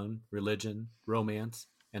War I, religion, romance,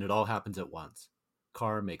 and it all happens at once.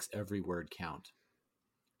 Carr makes every word count.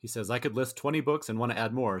 He says, I could list 20 books and want to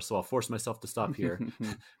add more, so I'll force myself to stop here.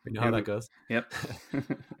 We know how that goes. Yep.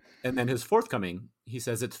 And then his forthcoming, he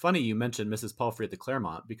says, it's funny you mentioned Mrs. Palfrey at the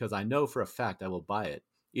Claremont because I know for a fact I will buy it,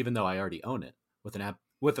 even though I already own it, with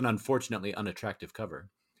an unfortunately unattractive cover.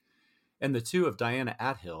 And the two of Diana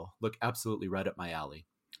Athill look absolutely right up my alley.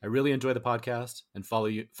 I really enjoy the podcast and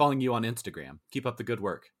following you on Instagram. Keep up the good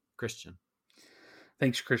work. Christian.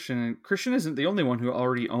 Thanks, Christian. And Christian isn't the only one who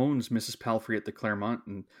already owns Mrs. Palfrey at the Claremont,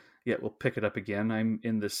 and yet we'll pick it up again. I'm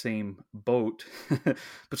in the same boat.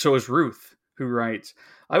 But so is Ruth, who writes,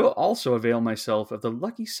 I will also avail myself of the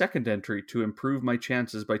lucky second entry to improve my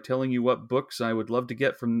chances by telling you what books I would love to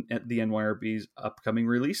get from the NYRB's upcoming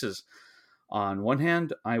releases. On one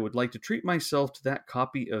hand, I would like to treat myself to that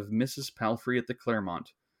copy of Mrs. Palfrey at the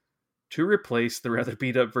Claremont, to replace the rather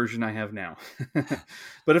beat up version I have now.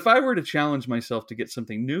 But if I were to challenge myself to get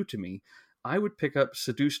something new to me, I would pick up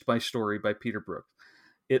Seduced by Story by Peter Brook.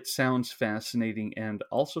 It sounds fascinating and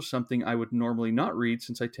also something I would normally not read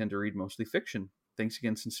since I tend to read mostly fiction. Thanks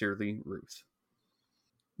again, sincerely, Ruth.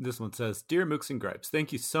 This one says, Dear Mooks and Gripes,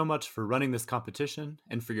 thank you so much for running this competition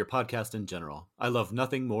and for your podcast in general. I love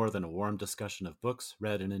nothing more than a warm discussion of books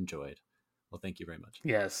read and enjoyed. Well, thank you very much.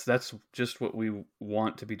 Yes, that's just what we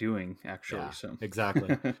want to be doing, actually. Yeah, So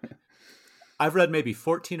exactly. I've read maybe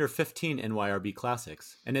 14 or 15 NYRB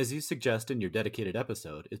classics, and as you suggest in your dedicated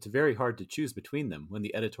episode, it's very hard to choose between them when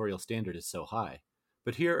the editorial standard is so high.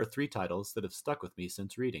 But here are 3 titles that have stuck with me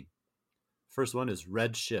since reading. First one is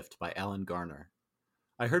Red Shift by Alan Garner.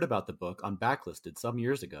 I heard about the book on Backlisted some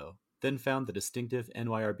years ago, then found the distinctive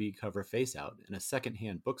NYRB cover face-out in a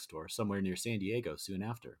second-hand bookstore somewhere near San Diego soon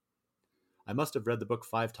after. I must have read the book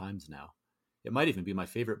 5 times now. It might even be my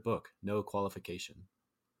favorite book, no qualification.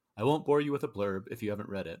 I won't bore you with a blurb if you haven't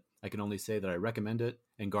read it. I can only say that I recommend it,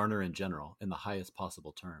 and Garner in general, in the highest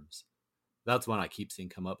possible terms. That's one I keep seeing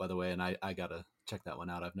come up, by the way, and I gotta check that one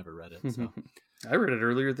out. I've never read it. So I read it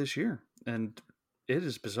earlier this year, and it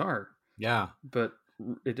is bizarre. Yeah. But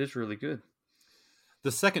it is really good.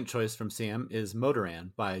 The second choice from Sam is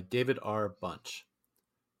Motoran by David R. Bunch.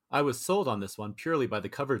 I was sold on this one purely by the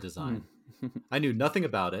cover design. I knew nothing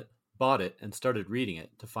about it, bought it, and started reading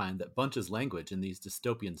it to find that Bunch's language in these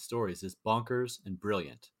dystopian stories is bonkers and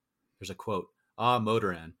brilliant. There's a quote, Ah,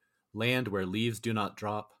 Motoran, land where leaves do not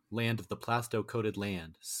drop, land of the plasto-coated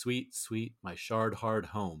land, sweet, sweet, my shard hard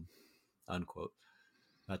home, unquote.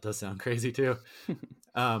 That does sound crazy too.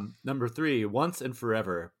 Number 3, Once and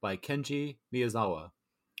Forever by Kenji Miyazawa.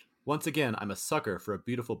 Once again, I'm a sucker for a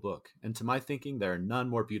beautiful book, and to my thinking, there are none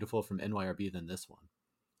more beautiful from NYRB than this one.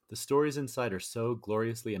 The stories inside are so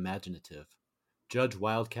gloriously imaginative. Judge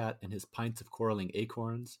Wildcat and his pints of quarreling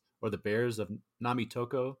acorns, or the bears of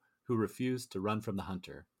Namitoko who refuse to run from the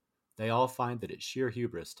hunter. They all find that it's sheer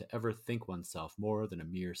hubris to ever think oneself more than a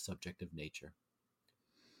mere subject of nature.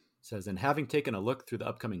 It says, and having taken a look through the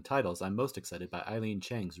upcoming titles, I'm most excited by Eileen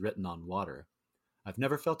Chang's Written on Water. I've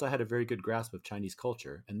never felt I had a very good grasp of Chinese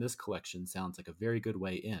culture, and this collection sounds like a very good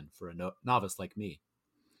way in for a novice like me.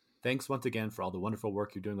 Thanks once again for all the wonderful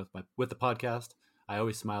work you're doing with the podcast. I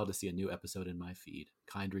always smile to see a new episode in my feed.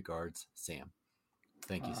 Kind regards, Sam.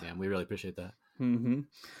 Thank you, Sam. We really appreciate that. Mm-hmm.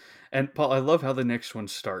 And Paul, I love how the next one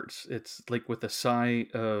starts. It's like with a sigh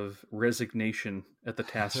of resignation at the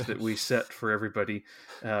task that we set for everybody.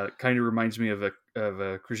 Kind of reminds me of a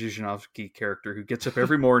Krzyzewski character who gets up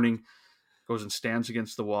every morning, goes and stands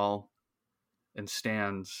against the wall, and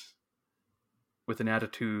stands with an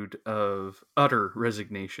attitude of utter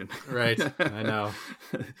resignation. Right, I know.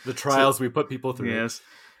 The trials we put people through. Yes.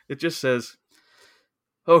 It just says,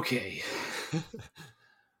 okay.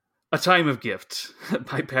 A Time of Gifts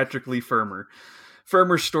by Patrick Lee Fermer.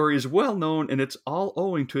 Fermer's story is well known, and it's all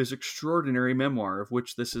owing to his extraordinary memoir, of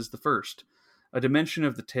which this is the first. A dimension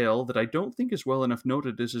of the tale that I don't think is well enough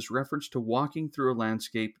noted is his reference to walking through a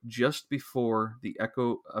landscape just before the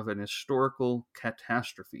echo of an historical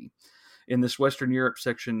catastrophe. In this Western Europe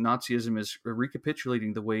section, Nazism is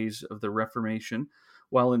recapitulating the ways of the Reformation,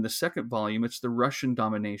 while in the second volume, it's the Russian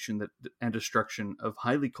domination and destruction of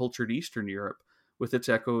highly cultured Eastern Europe, with its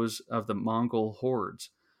echoes of the Mongol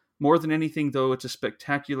hordes. More than anything, though, it's a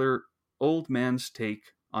spectacular old man's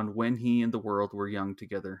take on when he and the world were young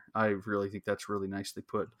together. I really think that's really nicely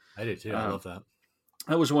put. I do too. I love that.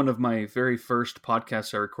 That was one of my very first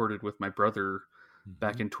podcasts I recorded with my brother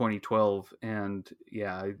back in 2012. And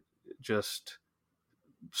yeah,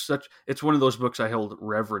 it's one of those books I held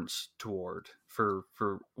reverence toward for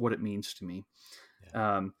what it means to me.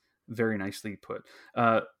 Yeah. Very nicely put.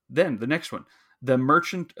 Then the next one, The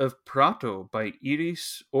Merchant of Prato by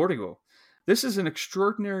Iris Orego. This is an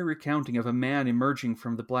extraordinary recounting of a man emerging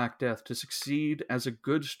from the Black Death to succeed as a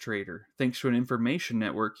goods trader, thanks to an information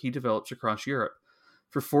network he develops across Europe.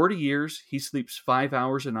 For 40 years, he sleeps 5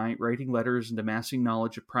 hours a night writing letters and amassing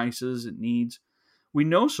knowledge of prices and needs. We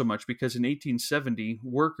know so much because in 1870,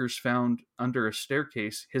 workers found under a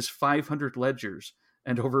staircase his 500 ledgers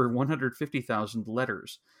and over 150,000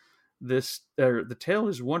 letters. The tale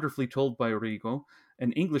is wonderfully told by Origo,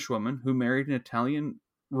 an Englishwoman who married an Italian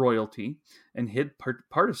royalty and hid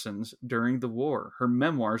partisans during the war. Her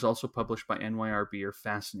memoirs, also published by NYRB, are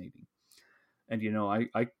fascinating. And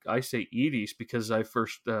I say Edie's because I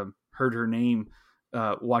first heard her name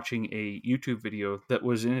watching a YouTube video that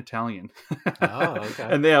was in Italian, Oh, okay.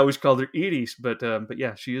 and they always called her Edie's. But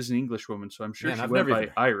yeah, she is an Englishwoman, so I'm sure Man, she I've went never by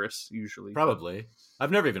even Iris usually. probably.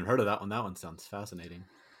 I've never even heard of that one. That one sounds fascinating.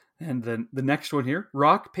 And then the next one here,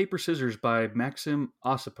 Rock, Paper, Scissors by Maxim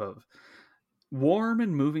Osipov. Warm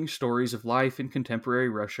and moving stories of life in contemporary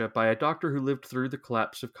Russia by a doctor who lived through the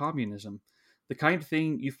collapse of communism. The kind of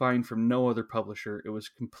thing you find from no other publisher. It was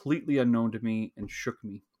completely unknown to me and shook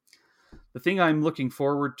me. The thing I'm looking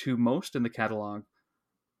forward to most in the catalog.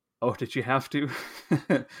 Oh, did you have to?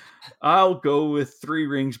 I'll go with Three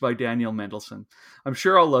Rings by Daniel Mendelsohn. I'm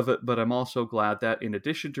sure I'll love it, but I'm also glad that in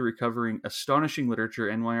addition to recovering astonishing literature,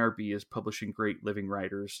 NYRB is publishing great living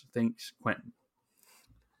writers. Thanks, Quentin.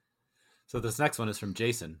 So this next one is from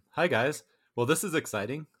Jason. Hi, guys. Well, this is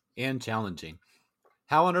exciting and challenging.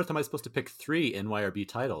 How on earth am I supposed to pick 3 NYRB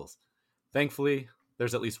titles? Thankfully,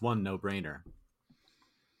 there's at least one no-brainer.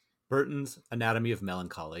 Burton's Anatomy of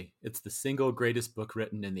Melancholy. It's the single greatest book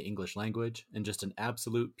written in the English language, and just an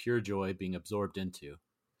absolute pure joy being absorbed into.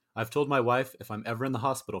 I've told my wife if I'm ever in the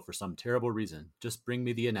hospital for some terrible reason, just bring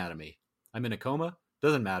me the anatomy. I'm in a coma?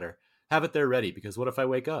 Doesn't matter. Have it there ready, because what if I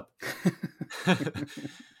wake up?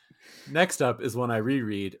 Next up is one I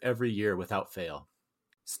reread every year without fail.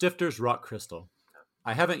 Stifter's Rock Crystal.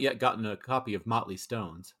 I haven't yet gotten a copy of Motley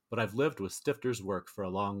Stones, but I've lived with Stifter's work for a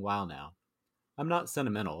long while now. I'm not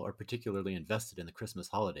sentimental or particularly invested in the Christmas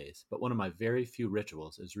holidays, but one of my very few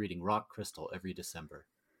rituals is reading Rock Crystal every December.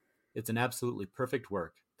 It's an absolutely perfect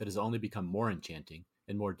work that has only become more enchanting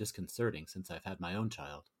and more disconcerting since I've had my own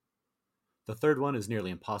child. The third one is nearly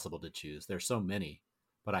impossible to choose. There's so many,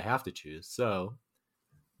 but I have to choose, so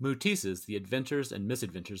Mutisse's The Adventures and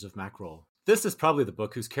Misadventures of Mackerel. This is probably the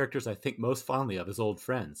book whose characters I think most fondly of as old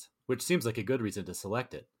friends, which seems like a good reason to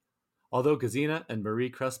select it. Although Gazina and Marie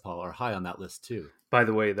Crespal are high on that list too. By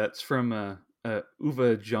the way, that's from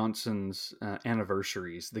Uwe Johnson's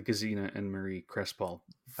Anniversaries, the Gazina and Marie Crespal.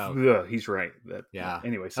 Oh. Ugh, he's right. Yeah.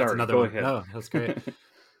 Anyway, That's sorry. another Go one. ahead. No, that's great.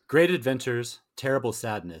 Great adventures, terrible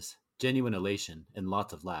sadness, genuine elation, and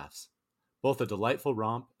lots of laughs. Both a delightful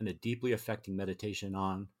romp and a deeply affecting meditation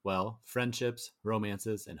on, well, friendships,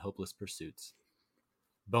 romances, and hopeless pursuits.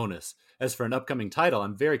 Bonus. As for an upcoming title,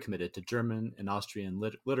 I'm very committed to German and Austrian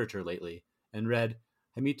literature lately, and read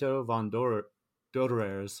Hemito von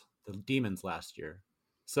Doderer's The Demons last year.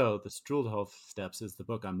 So, The Struldhof Steps is the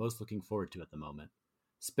book I'm most looking forward to at the moment.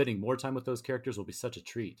 Spending more time with those characters will be such a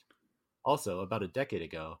treat. Also, about a decade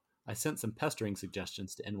ago, I sent some pestering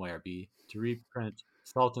suggestions to NYRB to reprint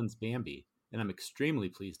Salton's Bambi, and I'm extremely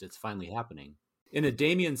pleased it's finally happening. In a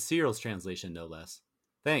Damien Searles translation, no less.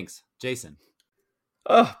 Thanks, Jason.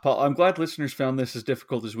 Oh, Paul, I'm glad listeners found this as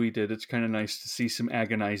difficult as we did. It's kind of nice to see some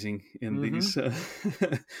agonizing in these.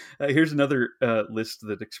 Here's another list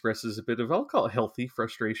that expresses a bit of, I'll call it healthy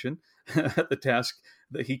frustration at the task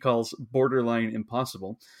that he calls borderline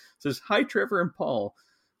impossible. It says, Hi, Trevor and Paul.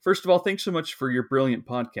 First of all, thanks so much for your brilliant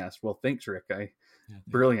podcast. Well, thanks, Rick.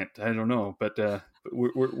 Brilliant. I don't know, but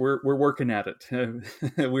we're working at it.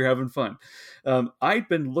 We're having fun. I'd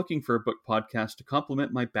been looking for a book podcast to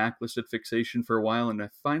complement my backlisted fixation for a while, and I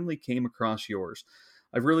finally came across yours.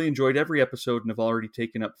 I've really enjoyed every episode and have already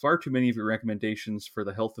taken up far too many of your recommendations for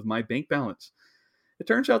the health of my bank balance. It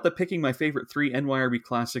turns out that picking my favorite 3 NYRB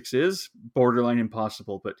classics is borderline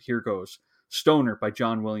impossible, but here goes. Stoner by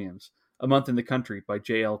John Williams, A Month in the Country by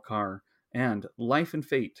J.L. Carr, and Life and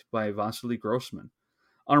Fate by Vasily Grossman.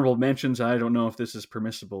 Honorable mentions, I don't know if this is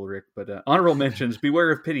permissible, Rick, but honorable mentions,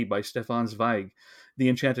 Beware of Pity by Stefan Zweig, The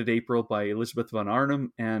Enchanted April by Elizabeth von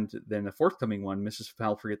Arnim, and then a forthcoming one, Mrs.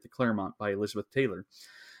 Palfrey at the Claremont by Elizabeth Taylor.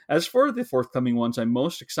 As for the forthcoming ones I'm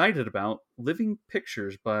most excited about, Living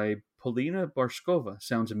Pictures by Polina Barskova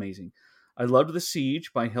sounds amazing. I loved The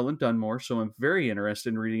Siege by Helen Dunmore, so I'm very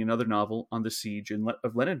interested in reading another novel on the siege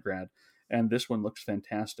of Leningrad, and this one looks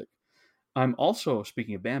fantastic. I'm also,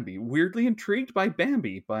 speaking of Bambi, weirdly intrigued by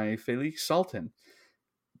Bambi by Felix Salten.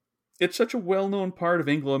 It's such a well-known part of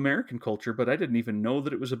Anglo-American culture, but I didn't even know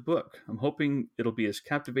that it was a book. I'm hoping it'll be as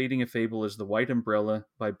captivating a fable as The White Umbrella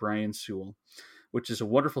by Brian Sewell, which is a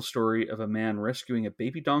wonderful story of a man rescuing a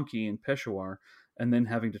baby donkey in Peshawar and then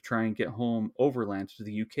having to try and get home overland to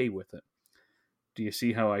the UK with it. Do you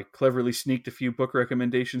see how I cleverly sneaked a few book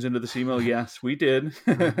recommendations into this email? Yes, we did.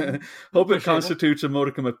 Hope it Appreciable. constitutes a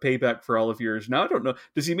modicum of payback for all of yours. Now, I don't know.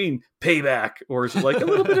 Does he mean payback? Or is it like a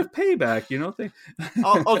little bit of payback, you know?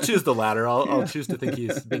 I'll choose the latter. I'll Yeah. choose to think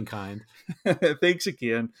he's being kind. Thanks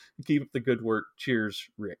again. Keep up the good work. Cheers,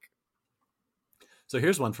 Rick. So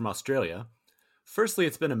here's one from Australia. Firstly,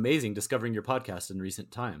 it's been amazing discovering your podcast in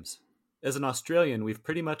recent times. As an Australian, we've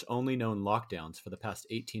pretty much only known lockdowns for the past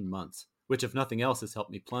 18 months, which, if nothing else, has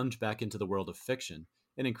helped me plunge back into the world of fiction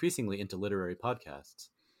and increasingly into literary podcasts.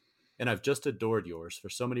 And I've just adored yours for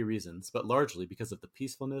so many reasons, but largely because of the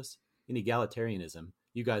peacefulness and egalitarianism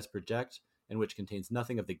you guys project, and which contains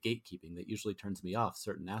nothing of the gatekeeping that usually turns me off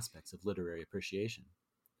certain aspects of literary appreciation.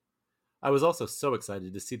 I was also so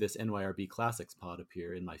excited to see this NYRB Classics pod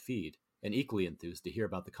appear in my feed, and equally enthused to hear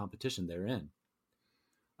about the competition they're in.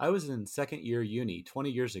 I was in second year uni 20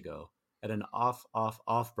 years ago at an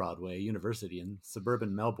off-Broadway university in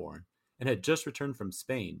suburban Melbourne, and had just returned from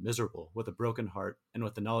Spain, miserable, with a broken heart, and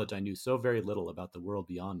with the knowledge I knew so very little about the world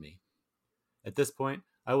beyond me. At this point,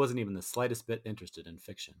 I wasn't even the slightest bit interested in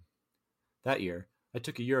fiction. That year, I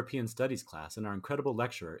took a European Studies class, and our incredible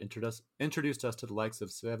lecturer introduced us to the likes of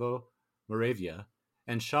Svevo, Moravia,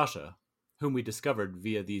 and Shasha, whom we discovered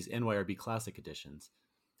via these NYRB Classic editions,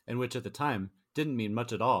 and which at the time didn't mean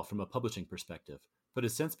much at all from a publishing perspective, but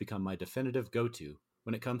has since become my definitive go-to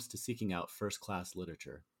when it comes to seeking out first-class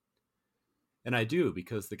literature. And I do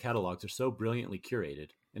because the catalogs are so brilliantly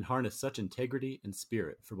curated and harness such integrity and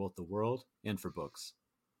spirit for both the world and for books.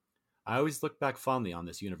 I always look back fondly on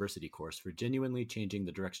this university course for genuinely changing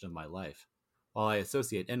the direction of my life, while I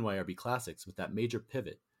associate NYRB Classics with that major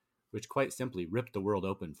pivot, which quite simply ripped the world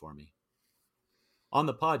open for me. On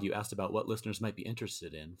the pod, you asked about what listeners might be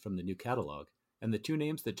interested in from the new catalog, and the two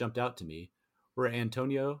names that jumped out to me were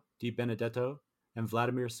Antonio Di Benedetto and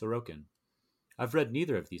Vladimir Sorokin. I've read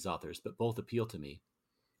neither of these authors, but both appeal to me.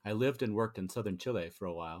 I lived and worked in southern Chile for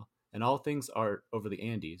a while, and all things art over the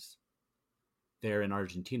Andes, there in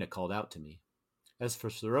Argentina, called out to me. As for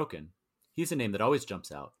Sorokin, he's a name that always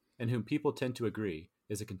jumps out, and whom people tend to agree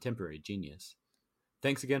is a contemporary genius.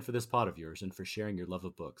 Thanks again for this pod of yours and for sharing your love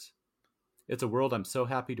of books. It's a world I'm so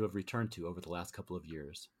happy to have returned to over the last couple of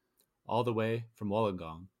years. All the way from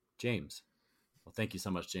Wollongong, James. Well, thank you so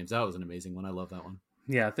much, James. That was an amazing one. I love that one.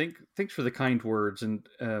 Yeah, thanks for the kind words, and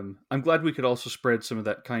I'm glad we could also spread some of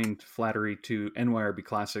that kind flattery to NYRB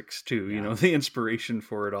Classics too. You know, the inspiration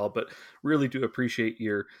for it all. But really do appreciate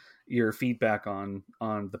your feedback on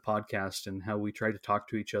the podcast and how we try to talk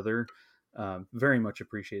to each other. Very much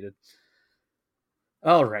appreciated.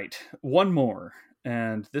 All right, one more.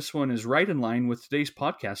 And this one is right in line with today's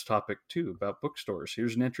podcast topic, too, about bookstores.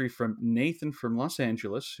 Here's an entry from Nathan from Los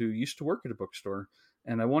Angeles, who used to work at a bookstore.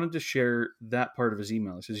 And I wanted to share that part of his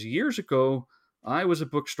email. He says, years ago, I was a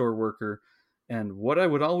bookstore worker. And what I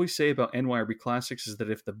would always say about NYRB Classics is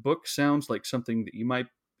that if the book sounds like something that you might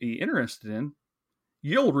be interested in,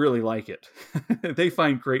 you'll really like it. They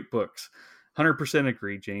find great books. 100%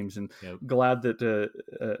 agree, James, and glad that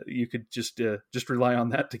you could just rely on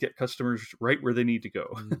that to get customers right where they need to go.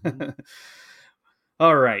 Mm-hmm.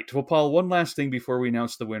 All right. Well, Paul, one last thing before we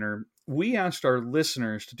announce the winner. We asked our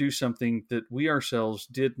listeners to do something that we ourselves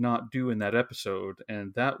did not do in that episode,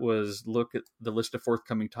 and that was look at the list of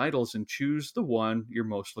forthcoming titles and choose the one you're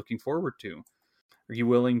most looking forward to. Are you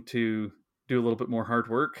willing to do a little bit more hard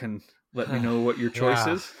work and let me know what your choice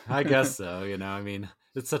is? I guess so. I mean,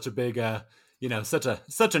 it's such a big,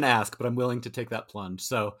 such an ask, but I'm willing to take that plunge.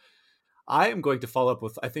 So I am going to follow up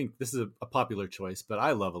with, I think this is a popular choice, but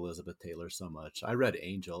I love Elizabeth Taylor so much. I read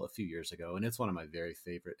Angel a few years ago, and it's one of my very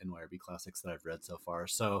favorite NYRB classics that I've read so far.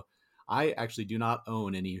 So I actually do not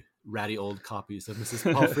own any ratty old copies of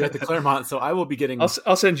Mrs. Palfrey at the Claremont, so I will be getting...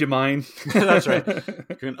 I'll send you mine. That's right.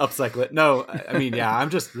 You can upcycle it. No, I mean, yeah,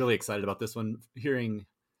 I'm just really excited about this one. Hearing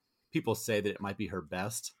people say that it might be her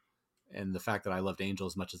best, and the fact that I loved Angel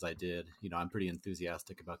as much as I did, I'm pretty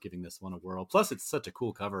enthusiastic about giving this one a whirl. Plus, it's such a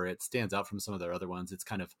cool cover. It stands out from some of their other ones. It's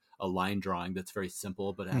kind of a line drawing that's very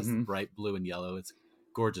simple, but it has bright blue and yellow. It's a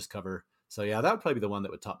gorgeous cover. So yeah, that would probably be the one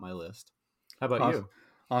that would top my list. How about you?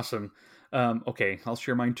 Awesome. Okay, I'll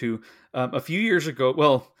share mine too. A few years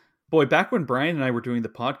ago, back when Brian and I were doing the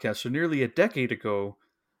podcast, so nearly a decade ago,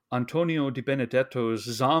 Antonio Di Benedetto's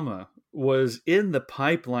Zama was in the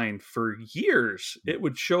pipeline for years. It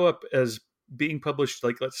would show up as being published,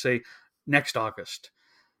 like, let's say, next August.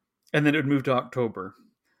 and then it would move to October,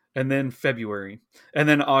 and then February, and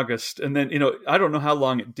then August, and then I don't know how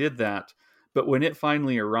long it did that, but when it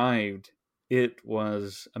finally arrived, it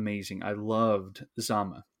was amazing. I loved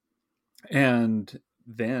Zama, and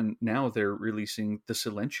then now they're releasing the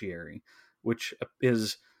Silentiary, which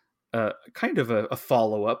is kind of a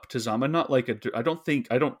follow up to Zama. Not like I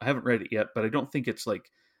haven't read it yet, but I don't think it's like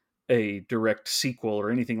a direct sequel or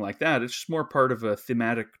anything like that. It's just more part of a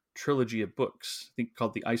thematic trilogy of books, I think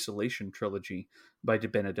called the Isolation Trilogy by De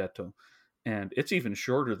Benedetto. And it's even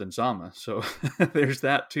shorter than Zama. So there's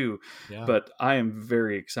that too. Yeah. But I am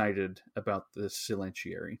very excited about the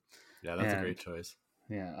Silentiary. Yeah, that's a And great choice.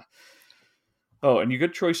 yeah. Oh, and you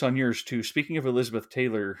good choice on yours too. Speaking of Elizabeth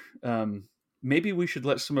Taylor, maybe we should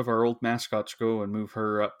let some of our old mascots go and move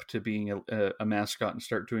her up to being a mascot and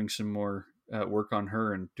start doing some more work on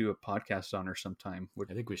her and do a podcast on her sometime.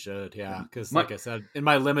 I think we should, yeah. Because, My, like I said, in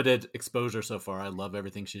my limited exposure so far, I love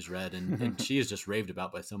everything she's read, and she is just raved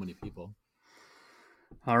about by so many people.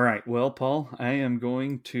 all right. Well, Paul, I am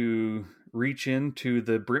going to reach into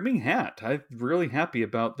the brimming hat. I'm really happy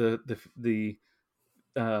about the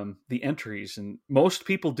entries, and most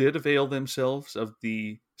people did avail themselves of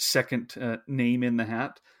the second name in the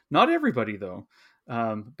hat. Not everybody though,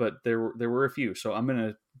 but there were a few. So I'm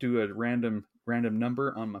gonna do a random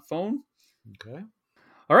number on my phone. Okay.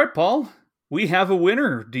 All right, Paul, we have a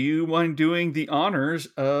winner. Do you mind doing the honors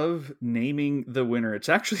of naming the winner? It's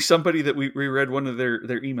actually somebody that we read one of their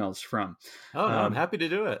emails from. Oh, no, I'm happy to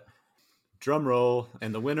do it. Drum roll,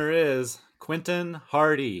 and the winner is Quentin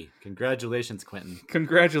Hardy. Congratulations, Quentin.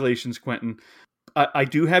 Congratulations, Quentin. I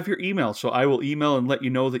do have your email, so I will email and let you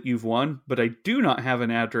know that you've won, but I do not have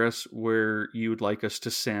an address where you would like us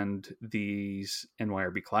to send these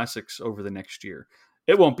NYRB classics over the next year.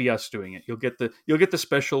 It won't be us doing it. You'll get the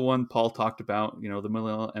special one Paul talked about, the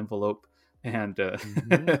manila envelope. And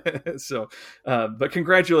but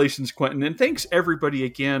congratulations, Quentin. And thanks everybody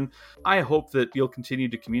again. I hope that you'll continue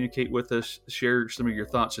to communicate with us, share some of your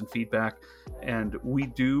thoughts and feedback. And we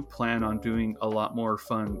do plan on doing a lot more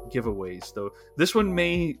fun giveaways, though this one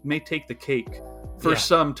may take the cake for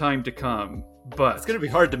some time to come. But it's going to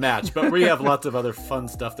be hard to match, but we have lots of other fun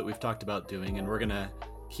stuff that we've talked about doing, and we're going to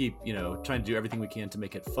keep trying to do everything we can to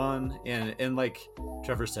make it fun. And like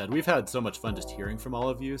Trevor said, we've had so much fun just hearing from all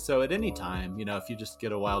of you. So at any time, if you just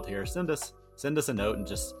get a wild hair, send us a note and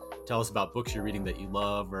just tell us about books you're reading that you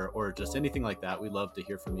love, or just anything like that. We love to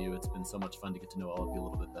hear from you. It's been so much fun to get to know all of you a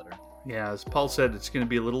little bit better. Yeah, as Paul said, it's going to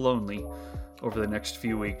be a little lonely over the next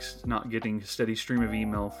few weeks, not getting a steady stream of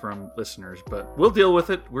email from listeners, but we'll deal with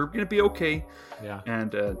it. We're going to be okay. Yeah.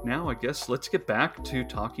 And now I guess let's get back to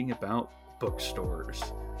talking about bookstores.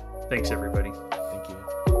 Thanks, everybody. Thank you.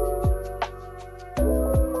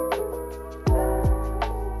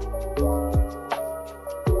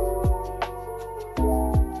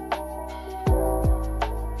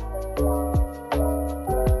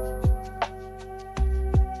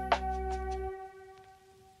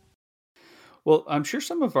 Well, I'm sure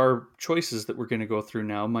some of our choices that we're going to go through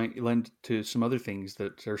now might lend to some other things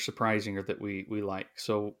that are surprising or that we like.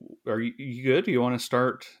 So are you good? Do you want to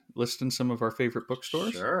start listing some of our favorite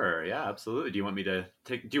bookstores? Sure. Yeah, absolutely. Do you want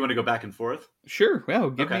to go back and forth? Sure.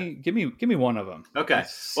 Well, give me one of them. Okay.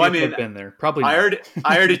 Well, I mean, I've been there. Probably. I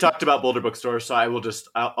already talked about Boulder Bookstore, so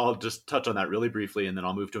I'll just touch on that really briefly, and then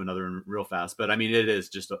I'll move to another one real fast. But I mean, it is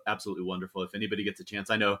just absolutely wonderful. If anybody gets a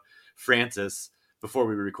chance, I know Frances, before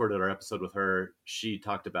we recorded our episode with her, she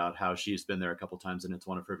talked about how she's been there a couple times, and it's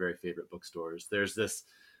one of her very favorite bookstores. There's this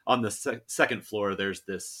on the second floor. There's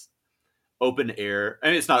this open air,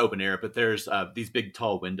 and it's not open air, but there's these big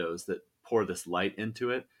tall windows that pour this light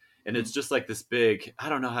into it, and it's just like this big. I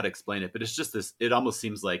don't know how to explain it, but it's just this. It almost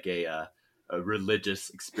seems like a religious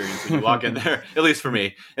experience when you walk in there, at least for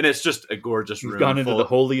me. And it's just a gorgeous room. You've gone into the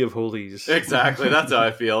Holy of Holies. Exactly. That's how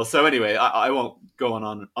I feel. So anyway, I won't go on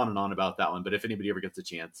and on about that one, but if anybody ever gets a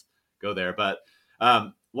chance, go there. But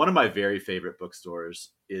one of my very favorite bookstores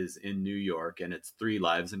is in New York, and it's Three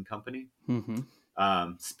Lives and Company.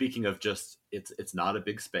 Mm-hmm. Speaking of just, it's not a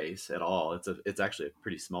big space at all. It's actually a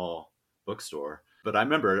pretty small bookstore. But I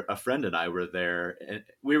remember a friend and I were there, and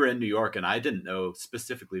we were in New York, and I didn't know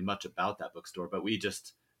specifically much about that bookstore, but we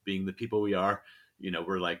just, being the people we are,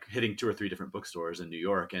 we're like hitting 2 or 3 different bookstores in New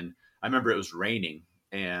York. And I remember it was raining,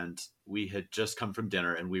 and we had just come from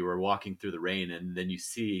dinner, and we were walking through the rain, and then you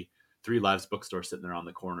see Three Lives Bookstore sitting there on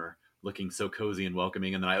the corner, looking so cozy and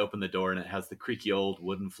welcoming. And then I open the door, and it has the creaky old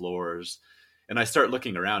wooden floors. And I start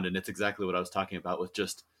looking around, and it's exactly what I was talking about with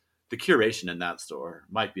just the curation in that store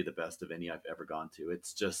might be the best of any I've ever gone to.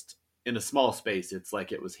 It's just in a small space. It's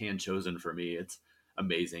like it was hand chosen for me.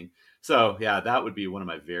 amazing. So yeah, that would be one of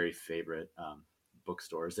my very favorite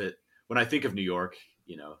bookstores. It when I think of New York,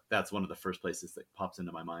 that's one of the first places that pops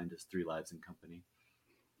into my mind is Three Lives and Company.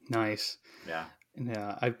 Nice. Yeah.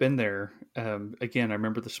 Yeah, I've been there. Again, I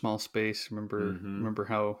remember the small space. Mm-hmm. Remember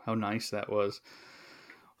how nice that was.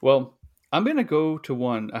 Well, I'm gonna go to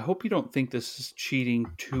one. I hope you don't think this is cheating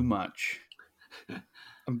too much.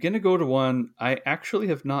 I'm gonna go to one I actually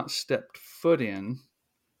have not stepped foot in,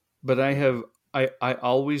 but I Okay. have. I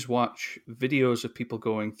always watch videos of people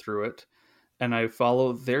going through it, and I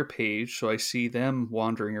follow their page, so I see them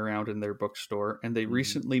wandering around in their bookstore. And they Mm-hmm.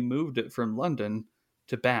 recently moved it from London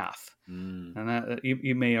to Bath, Mm. and that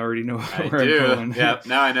you may already know I where I'm do. going. Yeah.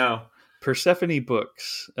 Now I know. Persephone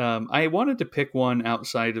Books. I wanted to pick one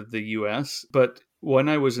outside of the U.S., but when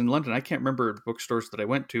I was in London, I can't remember the bookstores that I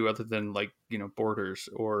went to other than like Borders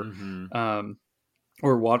Mm-hmm. um,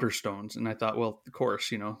 or Waterstones, and I thought, well, of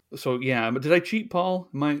course, So yeah, but did I cheat, Paul?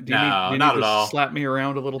 Do you need No, not to at all. slap me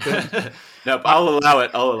around a little bit? Nope. I, I'll allow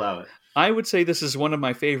it. I'll allow it. I would say this is one of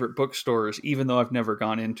my favorite bookstores, even though I've never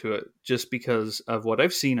gone into it, just because of what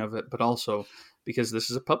I've seen of it, but also because this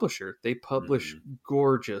is a publisher. They publish Mm-hmm.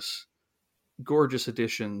 gorgeous gorgeous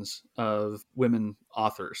editions of women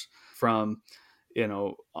authors from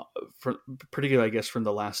from particularly I guess from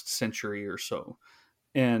the last century or so.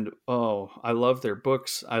 And oh, I love their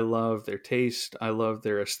books, I love their taste, I love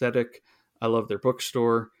their aesthetic, I love their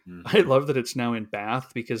bookstore. I Mm-hmm. love that it's now in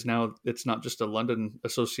Bath, because now it's not just a London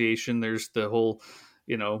association. There's the whole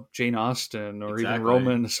Jane Austen or even Exactly.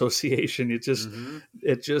 Roman association. Mm-hmm.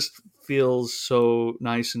 It just feels so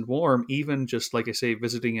nice and warm, even just like I say,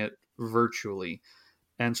 visiting it virtually.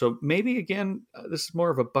 And so maybe again, this is more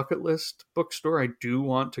of a bucket list bookstore. I do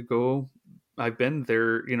want to go. I've been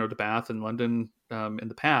there, to Bath and London in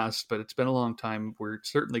the past, but it's been a long time. We're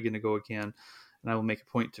certainly going to go again, and I will make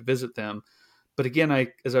a point to visit them. But again,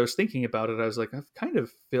 as I was thinking about it, I was like, I kind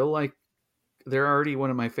of feel like they're already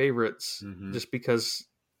one of my favorites, Mm-hmm. just because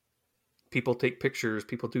people take pictures,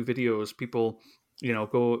 people do videos, people,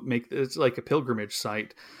 go make it's like a pilgrimage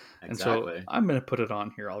site. And so Exactly. I'm going to put it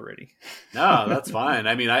on here already. No, that's fine.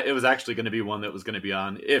 I mean, it was actually going to be one that was going to be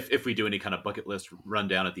on if we do any kind of bucket list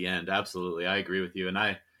rundown at the end. Absolutely, I agree with you. And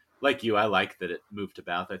I like you. I like that it moved to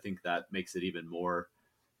Bath. I think that makes it even more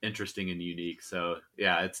interesting and unique. So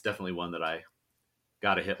yeah, it's definitely one that I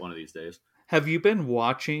got to hit one of these days. Have you been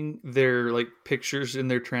watching their like pictures in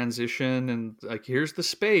their transition, and like here's the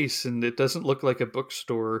space and it doesn't look like a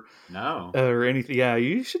bookstore No. or anything? Yeah,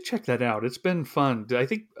 you should check that out. It's been fun. I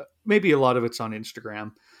think maybe a lot of it's on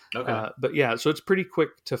Instagram. Okay. But yeah, so it's pretty quick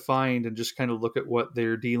to find and just kind of look at what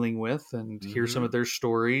they're dealing with and hear some Mm-hmm. of their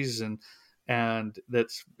stories, and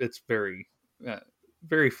it's uh,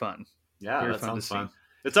 very fun, Yeah, very that fun to sounds fun. see.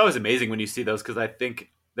 It's always amazing when you see those because I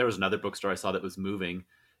think there was another bookstore I saw that was moving,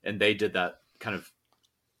 and they did that kind of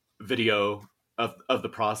video of the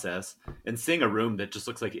process, and seeing a room that just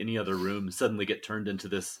looks like any other room suddenly get turned into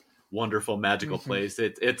this wonderful magical Hmm. place.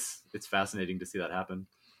 It's fascinating to see that happen.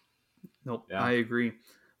 Nope, Yeah. I agree.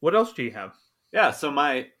 What else do you have? Yeah, so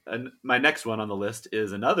my next one on the list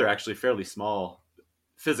is another actually fairly small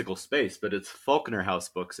physical space, but it's Faulkner House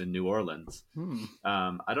Books in New Orleans. Hmm.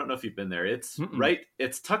 I don't know if you've been there. Mm-mm.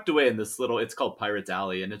 It's tucked away in this little, it's called Pirates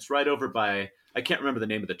Alley, and it's right over by, I can't remember the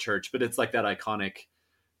name of the church, but it's like that iconic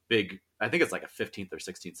big, I think it's like a 15th or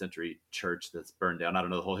 16th century church that's burned down. I don't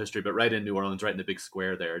know the whole history, but right in New Orleans, right in the big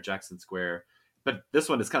square there, Jackson Square. But this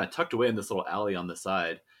one is kind of tucked away in this little alley on the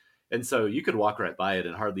side. And so you could walk right by it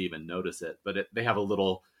and hardly even notice it. But they have a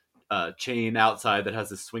little chain outside that has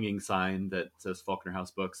this swinging sign that says Faulkner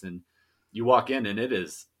House Books. And you walk in and it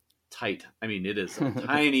is tight. I mean, it is a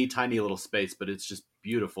tiny, tiny little space, but it's just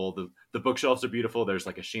beautiful. The bookshelves are beautiful. There's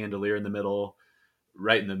like a chandelier in the middle,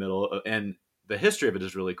 right in the middle. And the history of it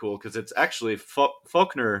is really cool because it's actually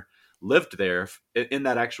Faulkner lived there in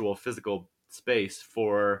that actual physical space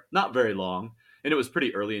for not very long, and it was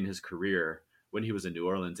pretty early in his career when he was in New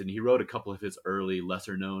Orleans, and he wrote a couple of his early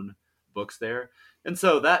lesser known books there. And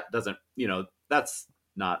so that doesn't, that's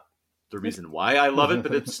not the reason why I love it,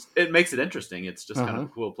 but it makes it interesting. It's just kind of Uh-huh. a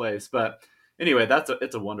cool place. But anyway,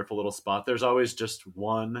 it's a wonderful little spot. There's always just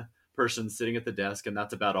one person sitting at the desk, and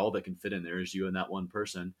that's about all that can fit in there is you and that one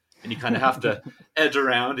person, and you kind of have to edge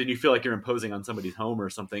around and you feel like you're imposing on somebody's home or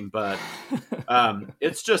something. But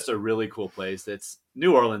it's just a really cool place. It's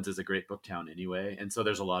New Orleans is a great book town anyway, and so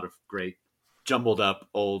there's a lot of great jumbled up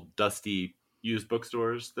old dusty used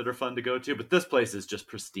bookstores that are fun to go to, but this place is just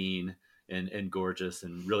pristine and gorgeous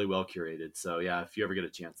and really well curated. So yeah, if you ever get a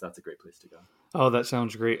chance, that's a great place to go. Oh, that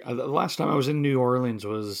sounds great. The last time I was in New Orleans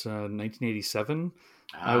was 1987.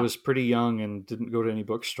 I Ah, was pretty young and didn't go to any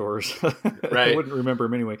bookstores. I right. wouldn't remember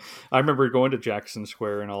them anyway. I remember going to Jackson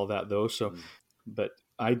Square and all that though. So, Mm. but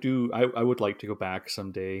I do. I would like to go back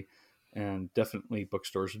someday, and definitely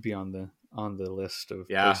bookstores would be on the list of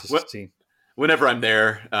Yeah. places to see. Whenever I'm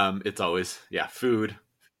there, it's always, yeah, food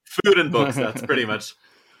and books. That's pretty much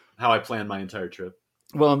how I plan my entire trip.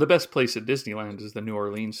 Well, and the best place at Disneyland is the New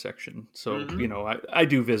Orleans section. So, Hmm. I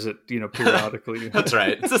do visit, periodically. That's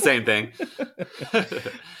right. It's the same thing.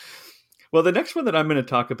 Well, the next one that I'm going to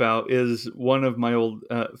talk about is one of my old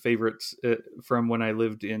favorites from when I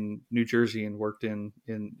lived in New Jersey and worked in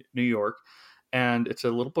New York. And it's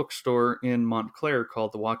a little bookstore in Montclair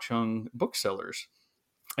called the Watchung Booksellers.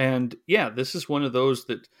 And yeah, this is one of those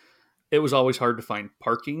that it was always hard to find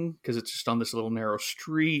parking because it's just on this little narrow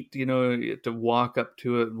street. You have to walk up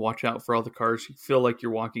to it and watch out for all the cars. You feel like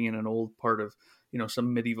you're walking in an old part of,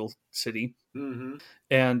 some medieval city. Hmm.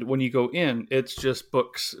 And when you go in, it's just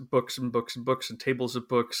books, books, and books, and books, and tables of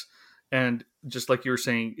books. And just like you were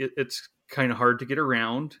saying, it's kind of hard to get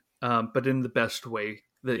around, but in the best way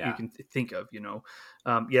that you Yeah. can think of.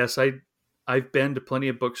 Yes, I've been to plenty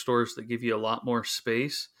of bookstores that give you a lot more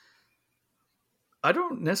space. I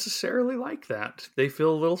don't necessarily like that. They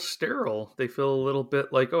feel a little sterile. They feel a little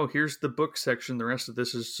bit like, oh, here's the book section. The rest of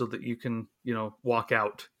this is so that you can, walk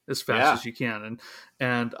out as fast Yeah. as you can.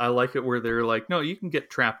 And I like it where they're like, no, you can get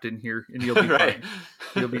trapped in here and you'll be Right. fine.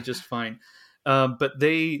 You'll be just fine. But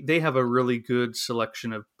they have a really good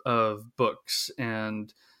selection of books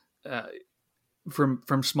and uh, from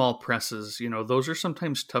small presses. Those are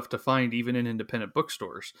sometimes tough to find even in independent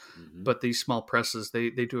bookstores, Hmm. but these small presses they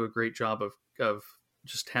do a great job of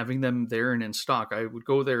just having them there and in stock. I would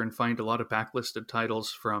go there and find a lot of backlisted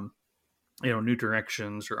titles from New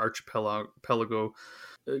Directions or Archipelago,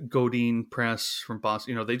 Godine Press from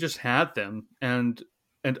Boston. They just had them, and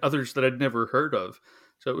others that I'd never heard of.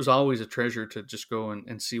 So it was always a treasure to just go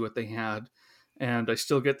and see what they had. And I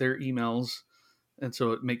still get their emails, and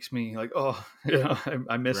so it makes me like, oh, I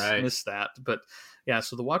Right. miss that. But yeah,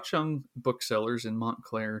 so the Watchung Booksellers in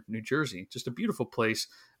Montclair, New Jersey, just a beautiful place.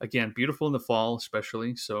 Again, beautiful in the fall,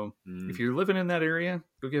 especially. So if Mm. you're living in that area,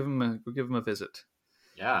 go give them a visit.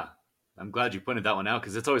 Yeah. I'm glad you pointed that one out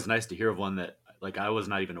because it's always nice to hear of one that like I was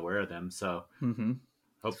not even aware of them. So Hmm.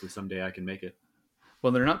 hopefully someday I can make it.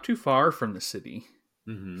 Well, they're not too far from the city.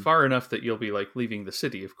 Hmm. Far enough that you'll be like leaving the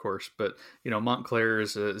city, of course. But Montclair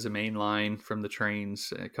is a main line from the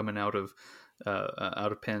trains coming out of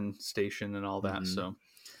Penn Station and all that. Hmm. So,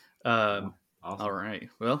 Oh, um, all awesome. right.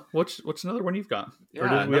 Well, what's another one you've got, or Yeah,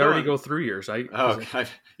 did we another already one. go through yours? I Oh, because God.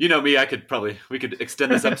 You know me. We could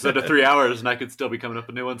extend this episode to 3 hours, and I could still be coming up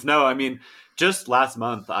with new ones. No, I mean, just last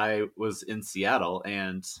month I was in Seattle,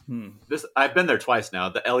 and this I've been there twice now.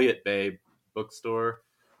 The Elliott Bay bookstore,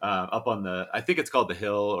 up on I think it's called the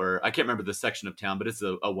Hill, or I can't remember the section of town, but it's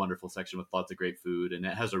a wonderful section with lots of great food, and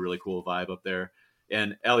it has a really cool vibe up there.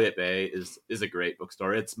 And Elliott Bay is a great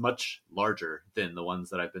bookstore. It's much larger than the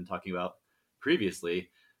ones that I've been talking about previously,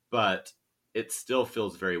 but it still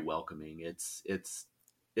feels very welcoming. It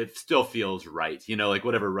still feels right. Like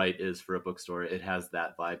whatever right is for a bookstore, it has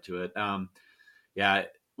that vibe to it. Yeah,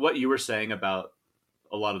 what you were saying about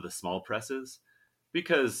a lot of the small presses,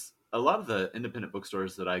 because a lot of the independent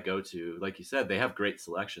bookstores that I go to, like you said, they have great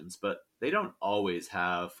selections, but they don't always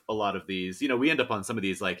have a lot of these. We end up on some of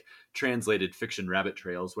these like translated fiction rabbit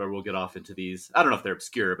trails where we'll get off into these. I don't know if they're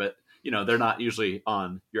obscure, but they're not usually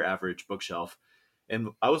on your average bookshelf. And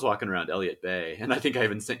I was walking around Elliott Bay, and I think I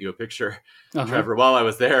even sent you a picture, uh-huh. Trevor, while I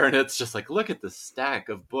was there. And it's just like, look at the stack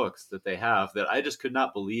of books that they have that I just could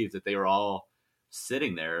not believe that they were all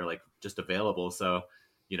sitting there, like just available. So,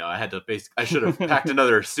 I had to I should have packed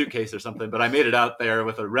another suitcase or something, but I made it out there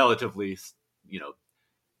with a relatively, you know,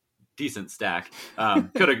 decent stack.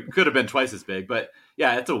 Could have been twice as big, but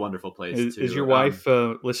yeah, it's a wonderful place Is too. your wife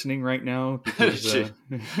listening right now? Because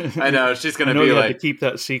I know she's I gonna know be you had to like, keep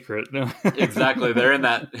that secret. No. exactly. They're in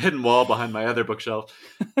that hidden wall behind my other bookshelf.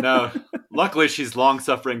 No, luckily she's long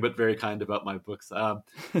suffering but very kind about my books.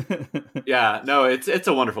 Yeah, no, it's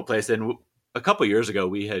a wonderful place. And a couple years ago,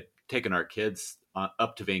 we had taken our kids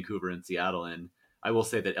up to Vancouver and Seattle, and I will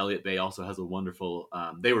say that Elliott Bay also has a wonderful.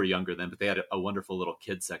 They were younger then, but they had a wonderful little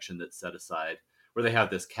kids section that's set aside where they have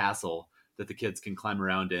this castle that the kids can climb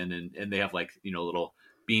around in, and they have like little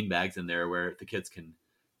bean bags in there where the kids can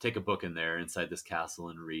take a book in there inside this castle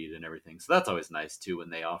and read and everything. So that's always nice too when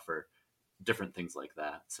they offer different things like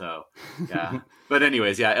that. So yeah, but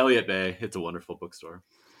anyways, yeah, Elliott Bay, it's a wonderful bookstore.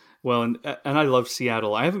 Well, and I love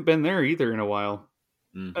Seattle. I haven't been there either in a while.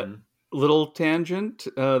 A Hmm. little tangent.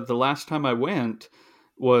 The last time I went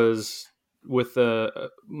was with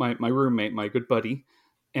my roommate, my good buddy.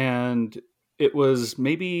 and it was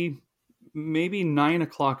maybe 9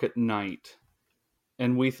 o'clock at night,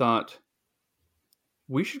 and we thought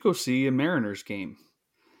we should go see a Mariners game.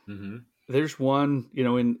 Mm-hmm. There's one,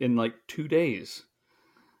 in like 2 days.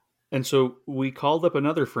 And so we called up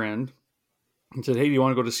another friend and said, "Hey, do you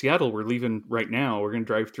want to go to Seattle? We're leaving right now. We're going to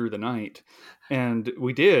drive through the night." And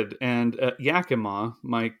we did. And at Yakima,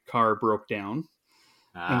 my car broke down.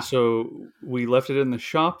 And Ah, so we left it in the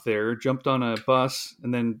shop there, jumped on a bus,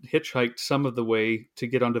 and then hitchhiked some of the way to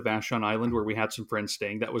get onto Vashon Island, where we had some friends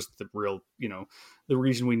staying. That was the real, the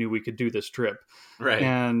reason we knew we could do this trip. right.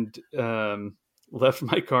 And left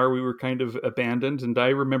my car. We were kind of abandoned. And I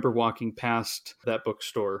remember walking past that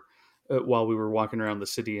bookstore while we were walking around the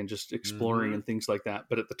city and just exploring Mm-hmm. and things like that.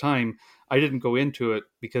 But at the time, I didn't go into it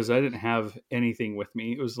because I didn't have anything with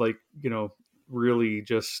me. It was like, really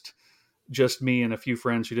just me and a few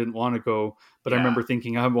friends who didn't want to go. But I Yeah. remember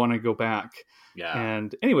thinking I want to go back. Yeah.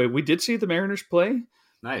 And anyway, we did see the Mariners play,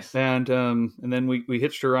 Nice. and then we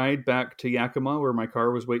hitched a ride back to Yakima where my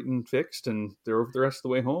car was waiting fixed, and drove the rest of the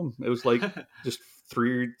way home. It was like just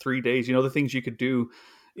three days. The things you could do,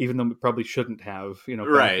 even though we probably shouldn't have. Back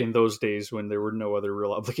Right. in those days when there were no other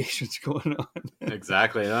real obligations going on.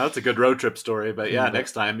 Exactly. Now, that's a good road trip story. But yeah, But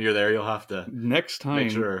next time you're there, you'll have to next make time,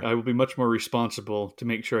 sure. I will be much more responsible to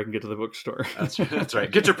make sure I can get to the bookstore. That's right.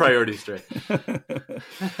 Get your priorities straight.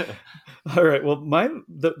 All right. Well,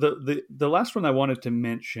 the last one I wanted to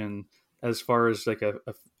mention, as far as like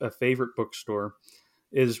a favorite bookstore,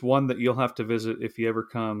 is one that you'll have to visit if you ever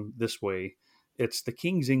come this way. It's the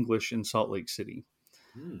King's English in Salt Lake City,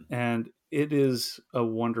 Hmm. and it is a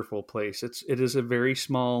wonderful place. It is a very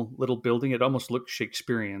small little building. It almost looks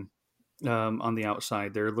Shakespearean on the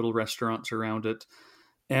outside. There are little restaurants around it,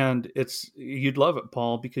 and you'd love it,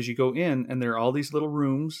 Paul, because you go in and there are all these little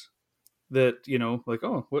rooms that, like,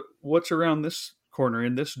 oh, what's around this corner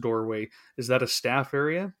in this doorway? Is that a staff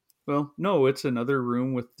area? Well, no, it's another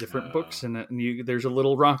room with different Uh, books in it, and there's a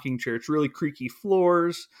little rocking chair. It's really creaky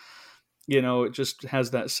floors. It just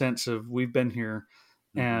has that sense of we've been here,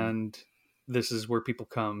 mm-hmm. and this is where people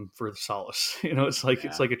come for the solace. It's like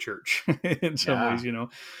Yeah. a church in some ways. Yeah.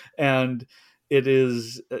 And it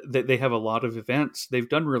is, they have a lot of events. They've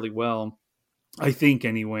done really well, I think,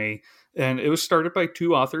 anyway. And it was started by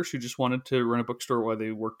two authors who just wanted to run a bookstore while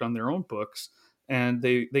they worked on their own books, and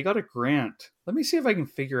they got a grant. Let me see if I can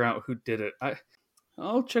figure out who did it.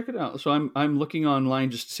 I'll check it out. So I'm looking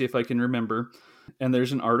online just to see if I can remember. And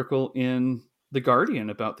there's an article in the Guardian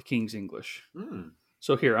about the King's English. Hmm.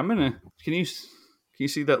 So here, I'm gonna. Can you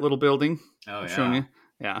see that little building Oh I'm showing yeah. you?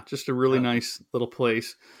 Yeah, just a really Yep. nice little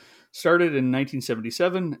place. Started in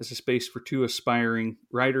 1977 as a space for two aspiring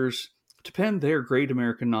writers to pen their great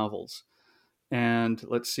American novels. And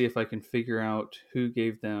let's see if I can figure out who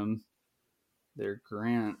gave them their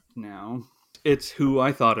grant now. It's who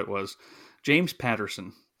I thought it was, James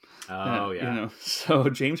Patterson. Oh yeah. So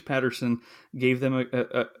James Patterson gave them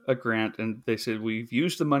a grant, and they said, "We've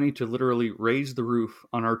used the money to literally raise the roof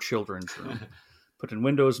on our children's room, put in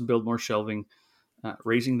windows and build more shelving.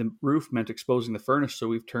 Raising the roof meant exposing the furnace, so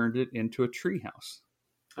we've turned it into a treehouse."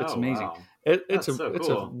 It's Oh amazing. wow. It's That's a so it's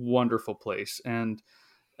a cool. wonderful place, and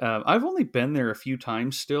I've only been there a few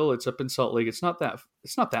times. Still, it's up in Salt Lake. It's not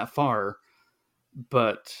that far,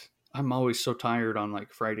 but I'm always so tired on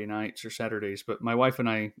like Friday nights or Saturdays. But my wife and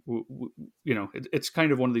I, it's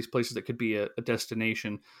kind of one of these places that could be a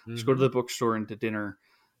destination. Just go to Mm-hmm. the bookstore and to dinner,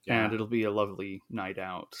 and Yeah. it'll be a lovely night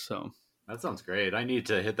out. So That sounds great. I need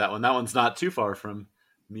to hit that one. That one's not too far from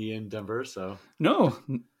me in Denver, so no,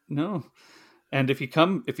 no. And if you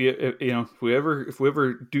come, if we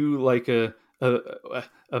ever do like a,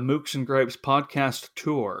 a Mooks and Gripes podcast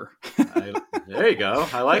tour, I there you go.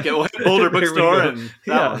 I like it. Boulder there we Bookstore go. and that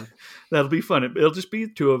Yeah, one. that'll be fun. It'll just be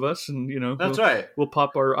two of us, and That's we'll right. we'll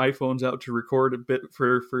pop our iPhones out to record a bit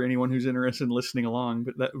for anyone who's interested in listening along.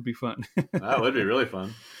 But that would be fun. That would be really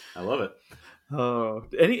fun. I love it. Oh,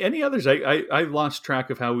 any others? I lost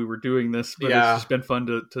track of how we were doing this, but it's Yeah. just been fun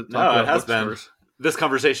to talk No, it about has been. bookstores. This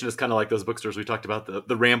conversation is kind of like those bookstores we talked about,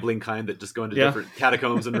 the rambling kind that just go into Yeah. different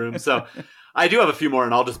catacombs and rooms. So I do have a few more,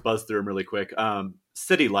 and I'll just buzz through them really quick.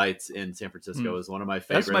 City Lights in San Hmm. Francisco is one of my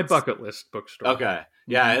That's my favorites. bucket list bookstore. Okay.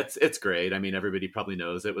 Yeah, Hmm. it's great. I mean, everybody probably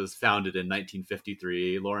knows it was founded in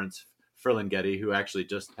 1953. Lawrence Ferlinghetti, who actually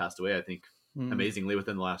just passed away, I think, Hmm. amazingly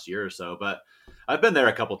within the last year or so. But I've been there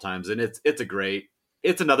a couple times, and it's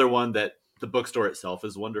another one that the bookstore itself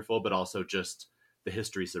is wonderful, but also just the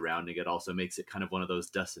history surrounding it also makes it kind of one of those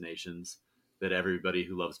destinations that everybody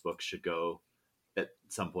who loves books should go at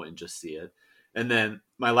some point and just see it. And then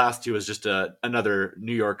my last two is just another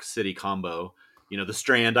New York City combo. The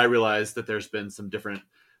Strand. I realize that there's been some different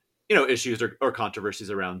issues or controversies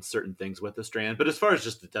around certain things with the Strand. But as far as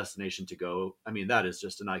just the destination to go, I mean, that is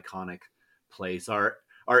just an iconic place. Our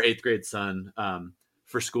eighth grade son,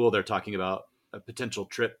 for school, they're talking about a potential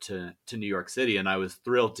trip to New York City, and I was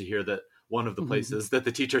thrilled to hear that one of the places that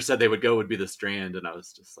the teacher said they would go would be the Strand, and I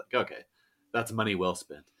was just like, okay, that's money well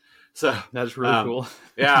spent. So That's really cool.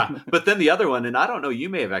 yeah, but then the other one, and I don't know, you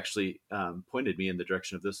may have actually pointed me in the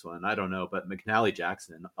direction of this one. I don't know, but McNally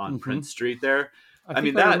Jackson on Prince Street there. I I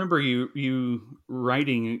think mean I that remember you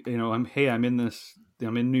writing, I'm in this,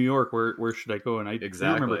 I'm in New York. Where should I go? And I do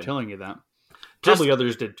remember exactly. telling you that. Just Probably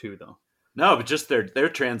others did too, though. no, but just their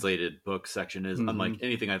translated book section is Mm-hmm. unlike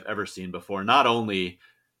anything I've ever seen before. Not only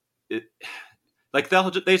it, like they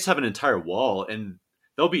just have an entire wall, and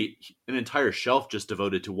there'll be an entire shelf just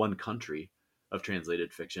devoted to one country of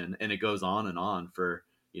translated fiction, and it goes on for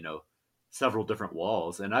you know several different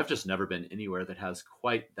walls. And I've just never been anywhere that has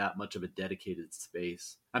quite that much of a dedicated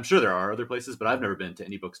space. I'm sure there are other places, but I've never been to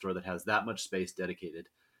any bookstore that has that much space dedicated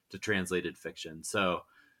to translated fiction. So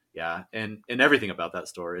yeah, and everything about that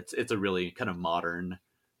store, it's a really kind of modern,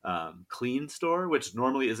 clean store, which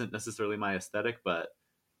normally isn't necessarily my aesthetic, but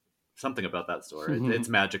something about that store. It's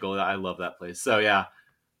magical. I love that place. So yeah,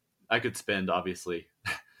 I could spend obviously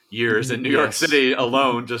years in New York Yes. City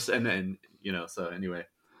alone, just and So anyway,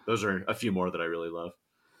 those are a few more that I really love.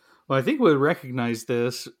 Well, I think we'll recognize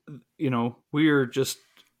this. We are just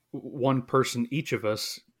one person, each of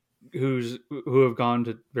us, who have gone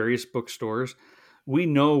to various bookstores. We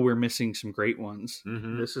know we're missing some great ones.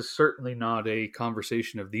 Mm-hmm. This is certainly not a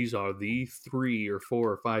conversation of these are the 3 or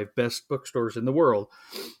 4 or 5 best bookstores in the world.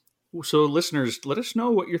 So, listeners, let us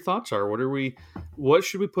know what your thoughts are. What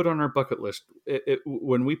should we put on our bucket list?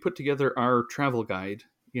 When we put together our travel guide,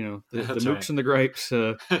 the That's Nooks right. and the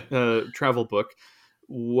Gripes travel book,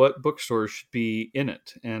 what bookstores should be in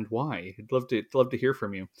it and why? I'd love to hear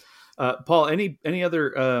from you. Paul, any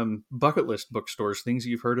other bucket list bookstores, things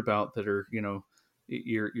you've heard about that are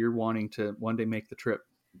you're wanting to one day make the trip?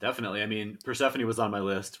 Definitely. I mean, Persephone was on my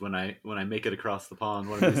list when I make it across the pond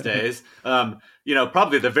one of these days.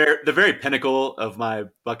 Probably the very pinnacle of my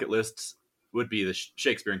bucket lists would be the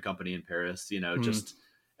Shakespeare and Company in Paris. Mm. Just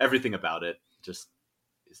everything about it. Just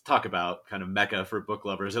talk about kind of mecca for book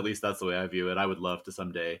lovers. At least that's the way I view it. I would love to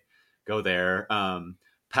someday go there.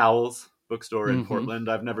 Powell's bookstore in Hmm. Portland.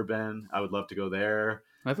 I've never been. I would love to go there.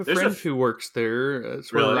 I have a There's a friend who works there.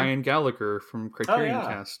 It's where really. Ryan Gallagher from Oh Criterion yeah.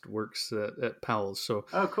 Cast works at Powell's. So,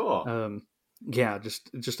 Oh cool. um, yeah,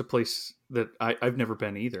 just a place that I've never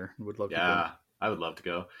been either. Would love to go. Yeah, I would love to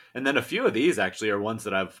go. And then a few of these actually are ones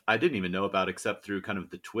that I didn't even know about except through kind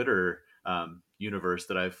of the Twitter universe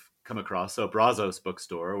that I've come across. So Brazos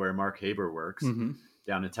Bookstore, where Mark Haber works Hmm.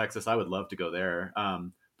 down in Texas, I would love to go there.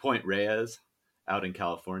 Point Reyes out in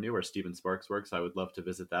California, where Stephen Sparks works, I would love to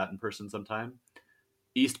visit that in person sometime.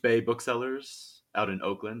 East Bay Booksellers out in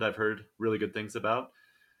Oakland, I've heard really good things about.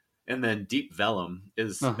 And then Deep Vellum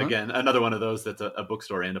is Uh huh. again another one of those that's a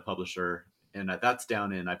bookstore and a publisher, and that's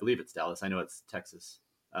down in, I believe it's Dallas. I know it's Texas.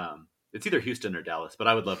 It's either Houston or Dallas, but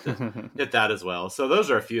I would love to hit that as well. So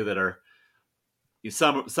those are a few that are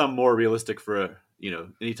some more realistic for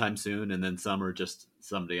anytime soon, and then some are just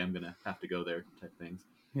someday I'm gonna have to go there type things.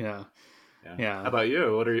 Yeah, Yeah. How yeah. about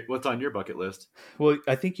you? What's on your bucket list? Well,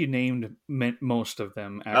 I think you named most of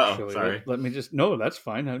them. Oh, Actually, sorry. let me just no, that's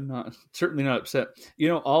fine. I'm not certainly not upset.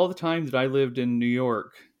 All the time that I lived in New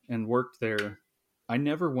York and worked there, I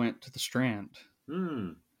never went to the Strand.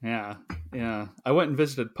 Hmm. Yeah, yeah. I went and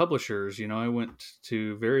visited publishers. I went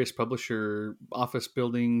to various publisher office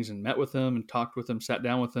buildings and met with them and talked with them, sat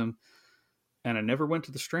down with them, and I never went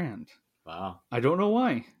to the Strand. Wow. I don't know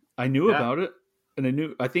why. I knew Yeah. about it,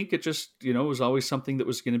 and I think it just was always something that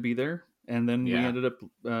was going to be there, and then we Yeah. ended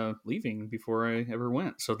up leaving before I ever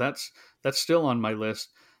went. So that's still on my list.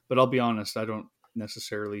 But I'll be honest, I don't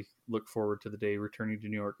necessarily look forward to the day returning to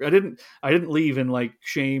New York. I didn't leave in like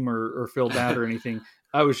shame or feel bad or anything.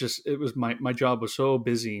 I was just it was my job was so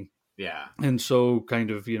busy Yeah. and so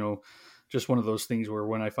kind of just one of those things where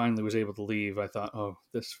when I finally was able to leave, I thought, oh,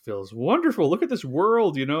 this feels wonderful. Look at this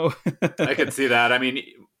world. I could see that. I mean,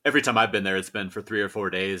 every time I've been there, it's been for 3 or 4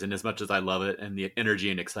 days, and as much as I love it and the energy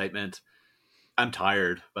and excitement, I'm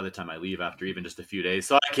tired by the time I leave after even just a few days.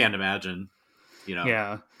 So I can't imagine, you know.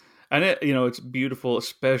 Yeah. And it's beautiful,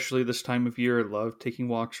 especially this time of year. I love taking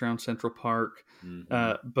walks around Central Park. Hmm.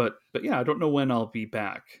 But yeah, I don't know when I'll be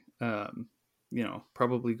back.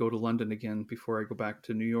 Probably go to London again before I go back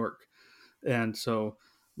to New York. And so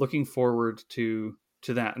looking forward to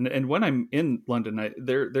that. And when I'm in London,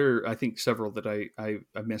 there I think several that I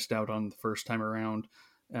missed out on the first time around.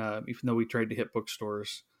 Even though we tried to hit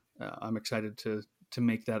bookstores, I'm excited to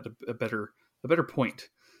make that a better point.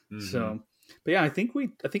 Hmm. So, but yeah, I think we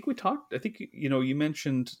talked. I think you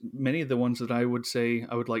mentioned many of the ones that I would say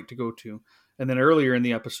I would like to go to, and then earlier in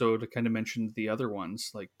the episode, I kind of mentioned the other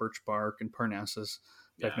ones like Birch Bark and Parnassus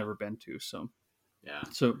that I've Yeah. never been to. Yeah.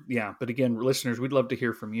 So yeah, but again, listeners, we'd love to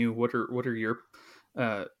hear from you.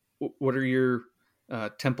 Uh, what are your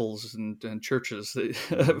temples and churches that,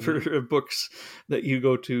 Hmm. for books that you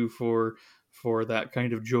go to for that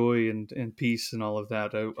kind of joy and peace and all of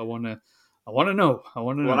that? I want to know. I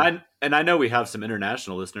want to Well, know. I know we have some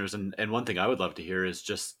international listeners, and one thing I would love to hear is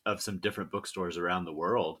just of some different bookstores around the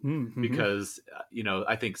world, Mm-hmm. because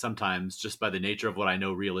I think sometimes just by the nature of what I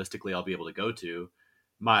know realistically I'll be able to go to,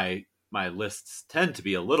 my lists tend to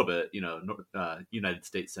be a little bit United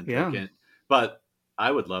States centric, Yeah. and but I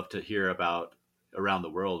would love to hear about around the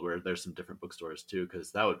world where there's some different bookstores too,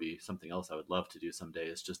 because that would be something else I would love to do someday,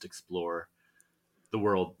 is just explore the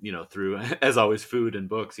world, through, as always, food and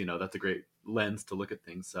books. That's a great lens to look at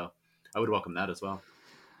things. So I would welcome that as well.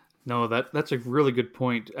 No, that's a really good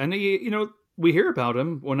point. And we hear about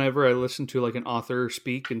him whenever I listen to like an author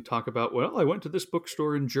speak and talk about, well, I went to this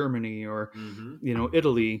bookstore in Germany or Hmm.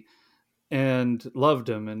 Italy and loved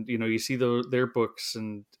them. And you see their books,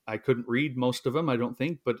 and I couldn't read most of them, I don't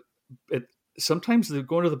think, but it sometimes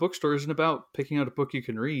going to the bookstore isn't about picking out a book you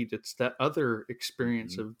can read. It's that other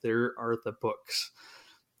experience Hmm. of there are the books,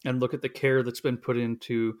 and look at the care that's been put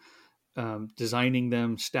into designing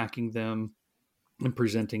them, stacking them, and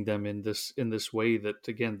presenting them in this way that,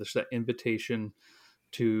 again, there's that invitation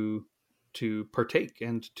to partake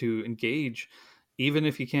and to engage, even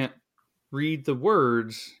if you can't read the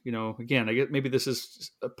words. Again, I get maybe this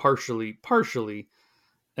is a partially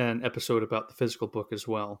an episode about the physical book as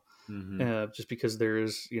well, Hmm. just because there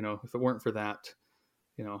is, if it weren't for that,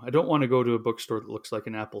 I don't want to go to a bookstore that looks like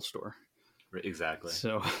an Apple store. Exactly.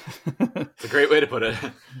 So It's a great way to put it.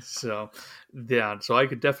 so yeah, so I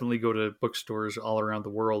could definitely go to bookstores all around the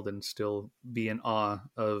world and still be in awe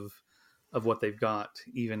of what they've got,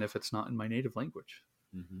 even if it's not in my native language.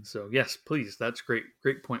 Hmm. So yes, please, that's great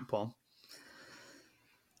point, Paul.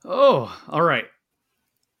 Oh, all right,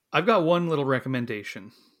 I've got one little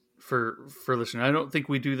recommendation for listening. I don't think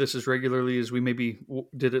we do this as regularly as we maybe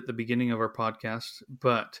did at the beginning of our podcast,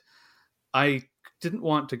 but I didn't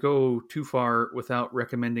want to go too far without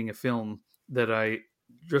recommending a film that I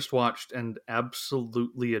just watched and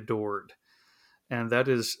absolutely adored. And that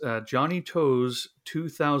is Johnny Toe's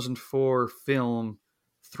 2004 film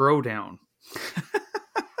Throwdown.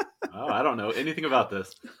 Oh, I don't know anything about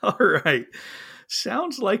this. All right.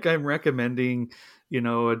 Sounds like I'm recommending,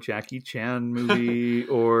 a Jackie Chan movie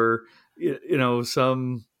or,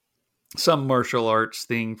 some martial arts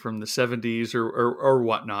thing from the 70s or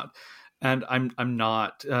whatnot. And I'm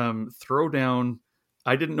not. Throwdown,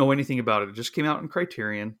 I didn't know anything about it. It just came out in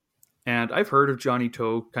Criterion. And I've heard of Johnny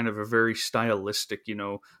To, kind of a very stylistic,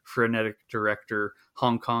 frenetic director,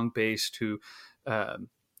 Hong Kong based, who,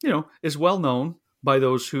 is well known by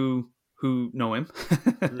those who know him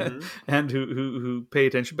Hmm. and who pay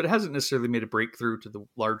attention, but it hasn't necessarily made a breakthrough to the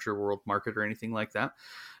larger world market or anything like that.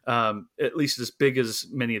 At least as big as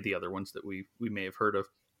many of the other ones that we may have heard of.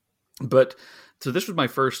 But so this was my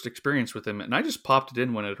first experience with him, and I just popped it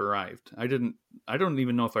in when it arrived. I don't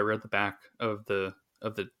even know if I read the back of the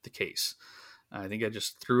case. I think I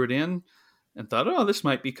just threw it in and thought, oh, this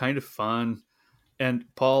might be kind of fun. And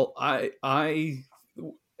Paul, I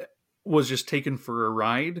was just taken for a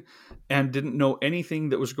ride and didn't know anything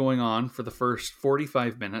that was going on for the first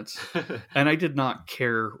 45 minutes, and I did not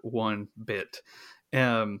care one bit.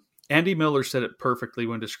 Andy Miller said it perfectly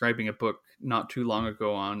when describing a book not too long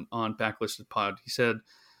ago on Backlisted Pod. He said,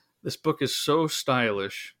 "This book is so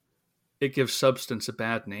stylish, it gives substance a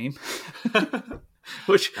bad name,"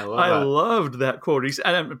 which I love I that. loved that quote.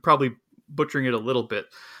 And I'm probably butchering it a little bit,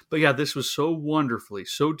 but yeah, this was so wonderfully,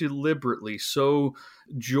 so deliberately, so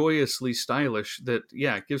joyously stylish that,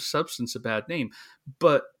 yeah, it gives substance a bad name.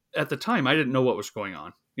 But at the time, I didn't know what was going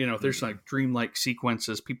on. There's Hmm. like dreamlike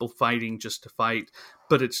sequences, people fighting just to fight,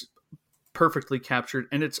 but it's perfectly captured,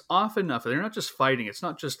 and it's off enough. They're not just fighting. It's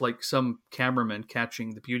not just like some cameraman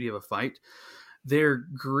catching the beauty of a fight. They're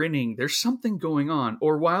grinning. There's something going on.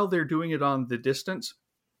 Or while they're doing it on the distance,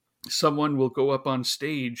 someone will go up on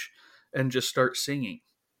stage and just start singing.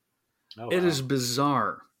 Oh, It is wow.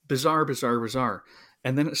 bizarre, bizarre, bizarre, bizarre.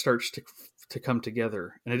 And then it starts to come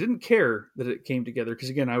together. And I didn't care that it came together because,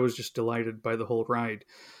 again, I was just delighted by the whole ride.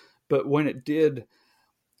 But when it did,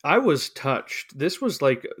 I was touched. This was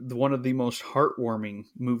like one of the most heartwarming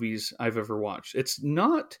movies I've ever watched. It's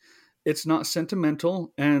not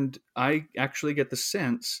sentimental, and I actually get the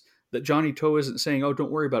sense that Johnny Toe isn't saying, "Oh,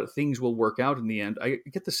 don't worry about it. Things will work out in the end." I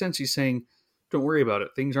get the sense he's saying, "Don't worry about it.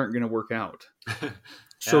 Things aren't going to work out."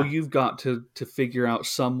 So Yeah. you've got to figure out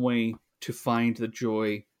some way to find the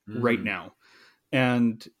joy right Mm. now.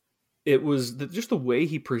 And it was just the way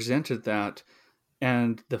he presented that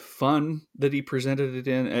and the fun that he presented it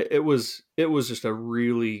in. It was just a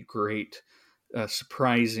really great,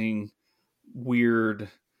 surprising, weird.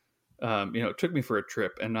 It took me for a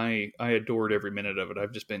trip, and I adored every minute of it.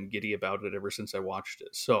 I've just been giddy about it ever since I watched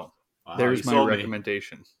it. So Wow, you there's my sold me.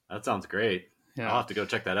 recommendation. That sounds great. I'll Yeah. have to go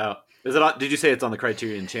check that out. Is it on, did you say it's on the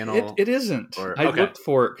Criterion It channel it isn't. or I okay. looked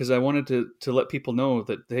for it because I wanted to let people know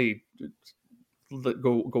that hey,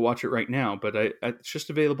 go watch it right now. But it's just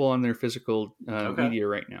available on their physical Okay. media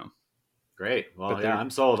right now. Great. But Well, yeah, there I'm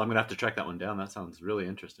sold. I'm going to have to track that one down. That sounds really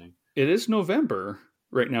interesting. it is November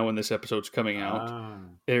right now when this episode's coming out. Ah.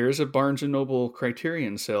 There is a Barnes and Noble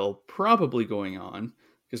Criterion sale probably going on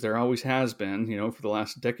because there always has been, for the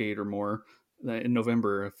last decade or more. In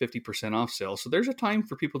November, a 50% off sale. So there's a time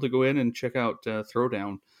for people to go in and check out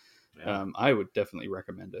Throwdown. Yeah. I would definitely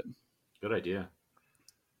recommend it. Good idea.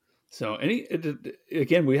 So,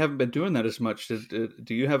 again, we haven't been doing that as much. Do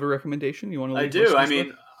you have a recommendation you want to I leave do. I listeners with?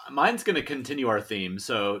 mean, mine's going to continue our theme.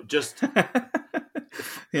 So just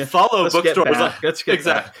Yeah, follow let's get bookstores. back. Let's get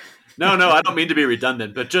Exactly. back. No, no, I don't mean to be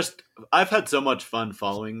redundant, but just I've had so much fun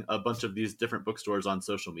following a bunch of these different bookstores on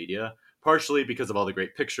social media, partially because of all the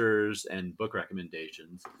great pictures and book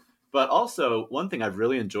recommendations. But also, one thing I've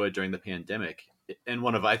really enjoyed during the pandemic, and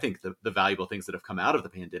one of I think the valuable things that have come out of the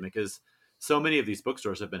pandemic is so many of these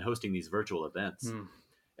bookstores have been hosting these virtual events. Hmm.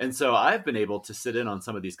 And so I've been able to sit in on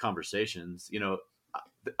some of these conversations.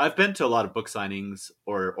 I've been to a lot of book signings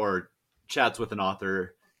or chats with an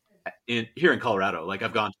author in here in Colorado. Like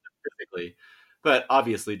I've gone to them physically, but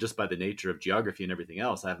obviously just by the nature of geography and everything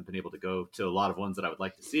else, I haven't been able to go to a lot of ones that I would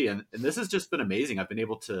like to see. And this has just been amazing. I've been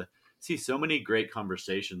able to see so many great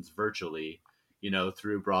conversations virtually,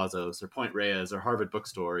 through Brazos or Point Reyes or Harvard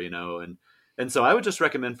Bookstore, and so I would just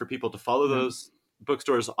recommend for people to follow Yeah. those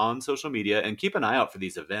bookstores on social media and keep an eye out for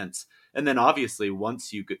these events. And then obviously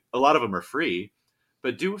once a lot of them are free,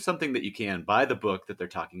 but do something that you can. Buy the book that they're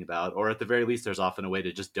talking about, or at the very least, there's often a way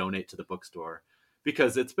to just donate to the bookstore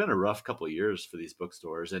because it's been a rough couple of years for these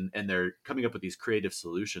bookstores and they're coming up with these creative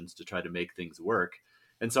solutions to try to make things work.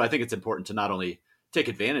 And so I think it's important to not only take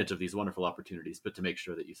advantage of these wonderful opportunities, but to make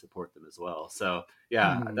sure that you support them as well. So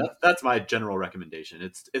yeah, Mhm. that's my general recommendation.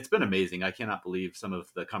 It's been amazing. I cannot believe some of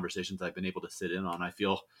the conversations I've been able to sit in on. I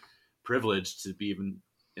feel privileged to be even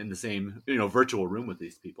in the same virtual room with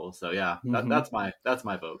these people. So yeah, Mhm. that's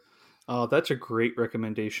my vote. Oh, that's a great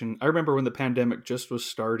recommendation. I remember when the pandemic just was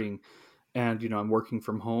starting, and I'm working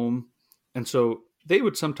from home, and so they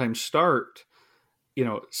would sometimes start,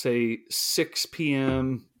 say 6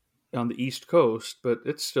 p.m. on the East Coast, but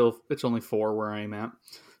it's only 4 where I'm at.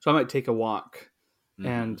 So I might take a walk Hmm.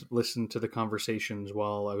 and listen to the conversations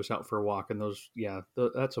while I was out for a walk. And those, yeah,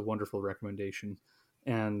 that's a wonderful recommendation.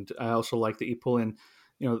 And I also like that you pull in,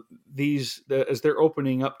 these as they're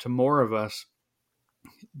opening up to more of us.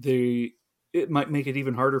 They It might make it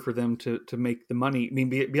even harder for them to make the money. I mean,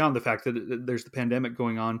 beyond the fact that there's the pandemic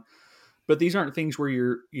going on, but these aren't things where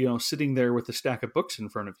you're sitting there with a stack of books in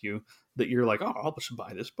front of you that you're like, oh, I'll just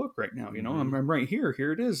buy this book right now. Hmm. I'm right here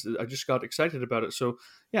it is. I just got excited about it. So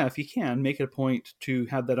yeah, if you can make it a point to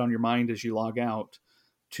have that on your mind as you log out,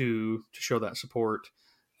 to show that support,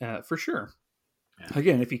 for sure. Yeah.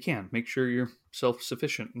 Again, if you can, make sure you're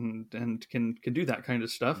self-sufficient and can do that kind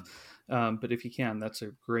of stuff. But if you can, that's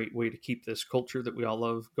a great way to keep this culture that we all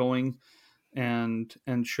love going, and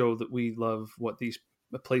show that we love what these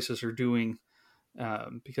places are doing,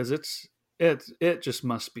 because it just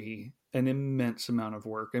must be an immense amount of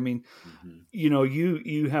work. I mean, Hmm.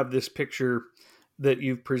 you have this picture that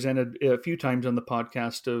you've presented a few times on the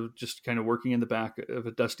podcast of just kind of working in the back of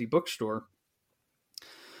a dusty bookstore.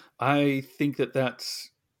 I think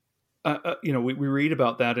that's we read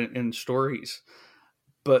about that in stories,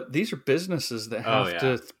 but these are businesses that Oh have yeah.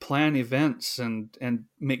 to plan events and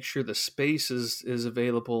make sure the space is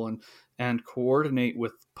available, and coordinate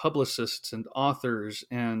with publicists and authors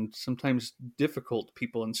and sometimes difficult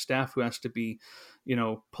people and staff who has to be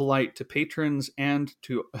polite to patrons and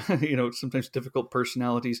to sometimes difficult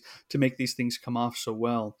personalities to make these things come off so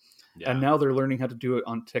well. And Yeah. now they're learning how to do it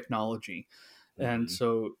on technology. And Hmm.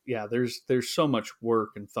 so yeah, there's so much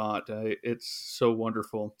work and thought. It's so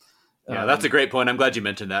wonderful. Yeah, that's a um, great point. I'm glad you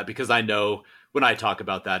mentioned that because I know when I talk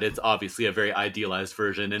about that, it's obviously a very idealized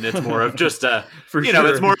version and it's more of just for it's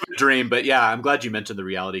sure. more of a dream. But yeah, I'm glad you mentioned the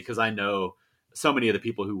reality because I know so many of the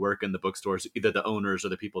people who work in the bookstores, either the owners or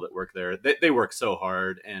the people that work there, they work so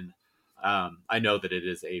hard. And I know that it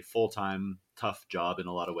is a full-time, tough job in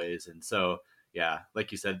a lot of ways. And so, yeah,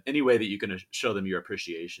 like you said, any way that you can show them your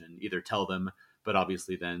appreciation, either tell them, but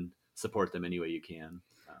obviously then support them any way you can.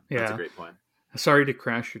 That's a Yeah. great point. Sorry to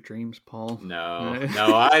crash your dreams, Paul. No,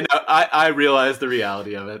 I know. I realize the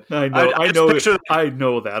reality of it. I know. I know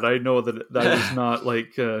that. I know that that is not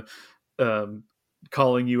like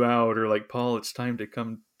calling you out or like, Paul, it's time to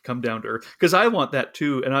come down to earth. Because I want that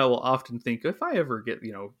too, and I will often think, if I ever get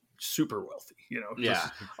super wealthy,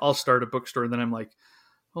 I'll start a bookstore, and then I'm like,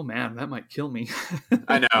 oh man, that might kill me.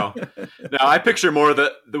 I know. No, I picture more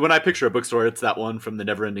when I picture a bookstore, it's that one from the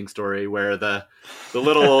Never-Ending Story where the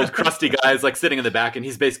little old crusty guy is like sitting in the back and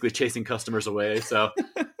he's basically chasing customers away. So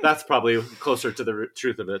that's probably closer to the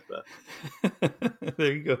truth of it. But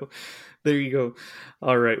There you go.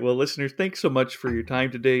 All right. Well, listeners, thanks so much for your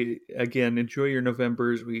time today. Again, enjoy your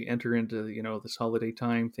November as we enter into this holiday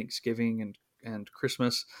time, Thanksgiving and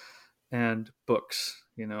Christmas, and books.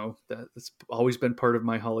 That's always been part of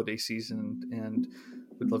my holiday season, and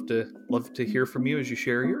we'd love to hear from you as you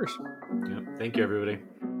share yours. yeah, thank you, everybody.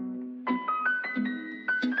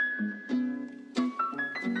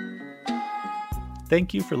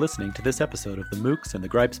 Thank you for listening to this episode of the Mooks and the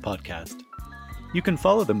Gripes podcast. You can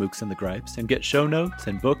follow the Mooks and the Gripes and get show notes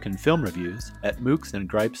and book and film reviews at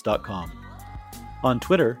mooksandgripes.com. On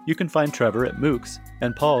Twitter, you can find Trevor at Mooks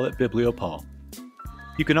and Paul at BiblioPaul.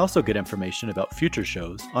 You can also get information about future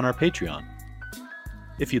shows on our Patreon.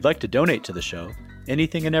 If you'd like to donate to the show,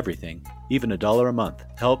 anything and everything, even $1 a month,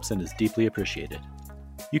 helps and is deeply appreciated.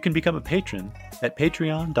 You can become a patron at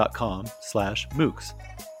patreon.com/mooks.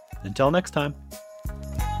 Until next time.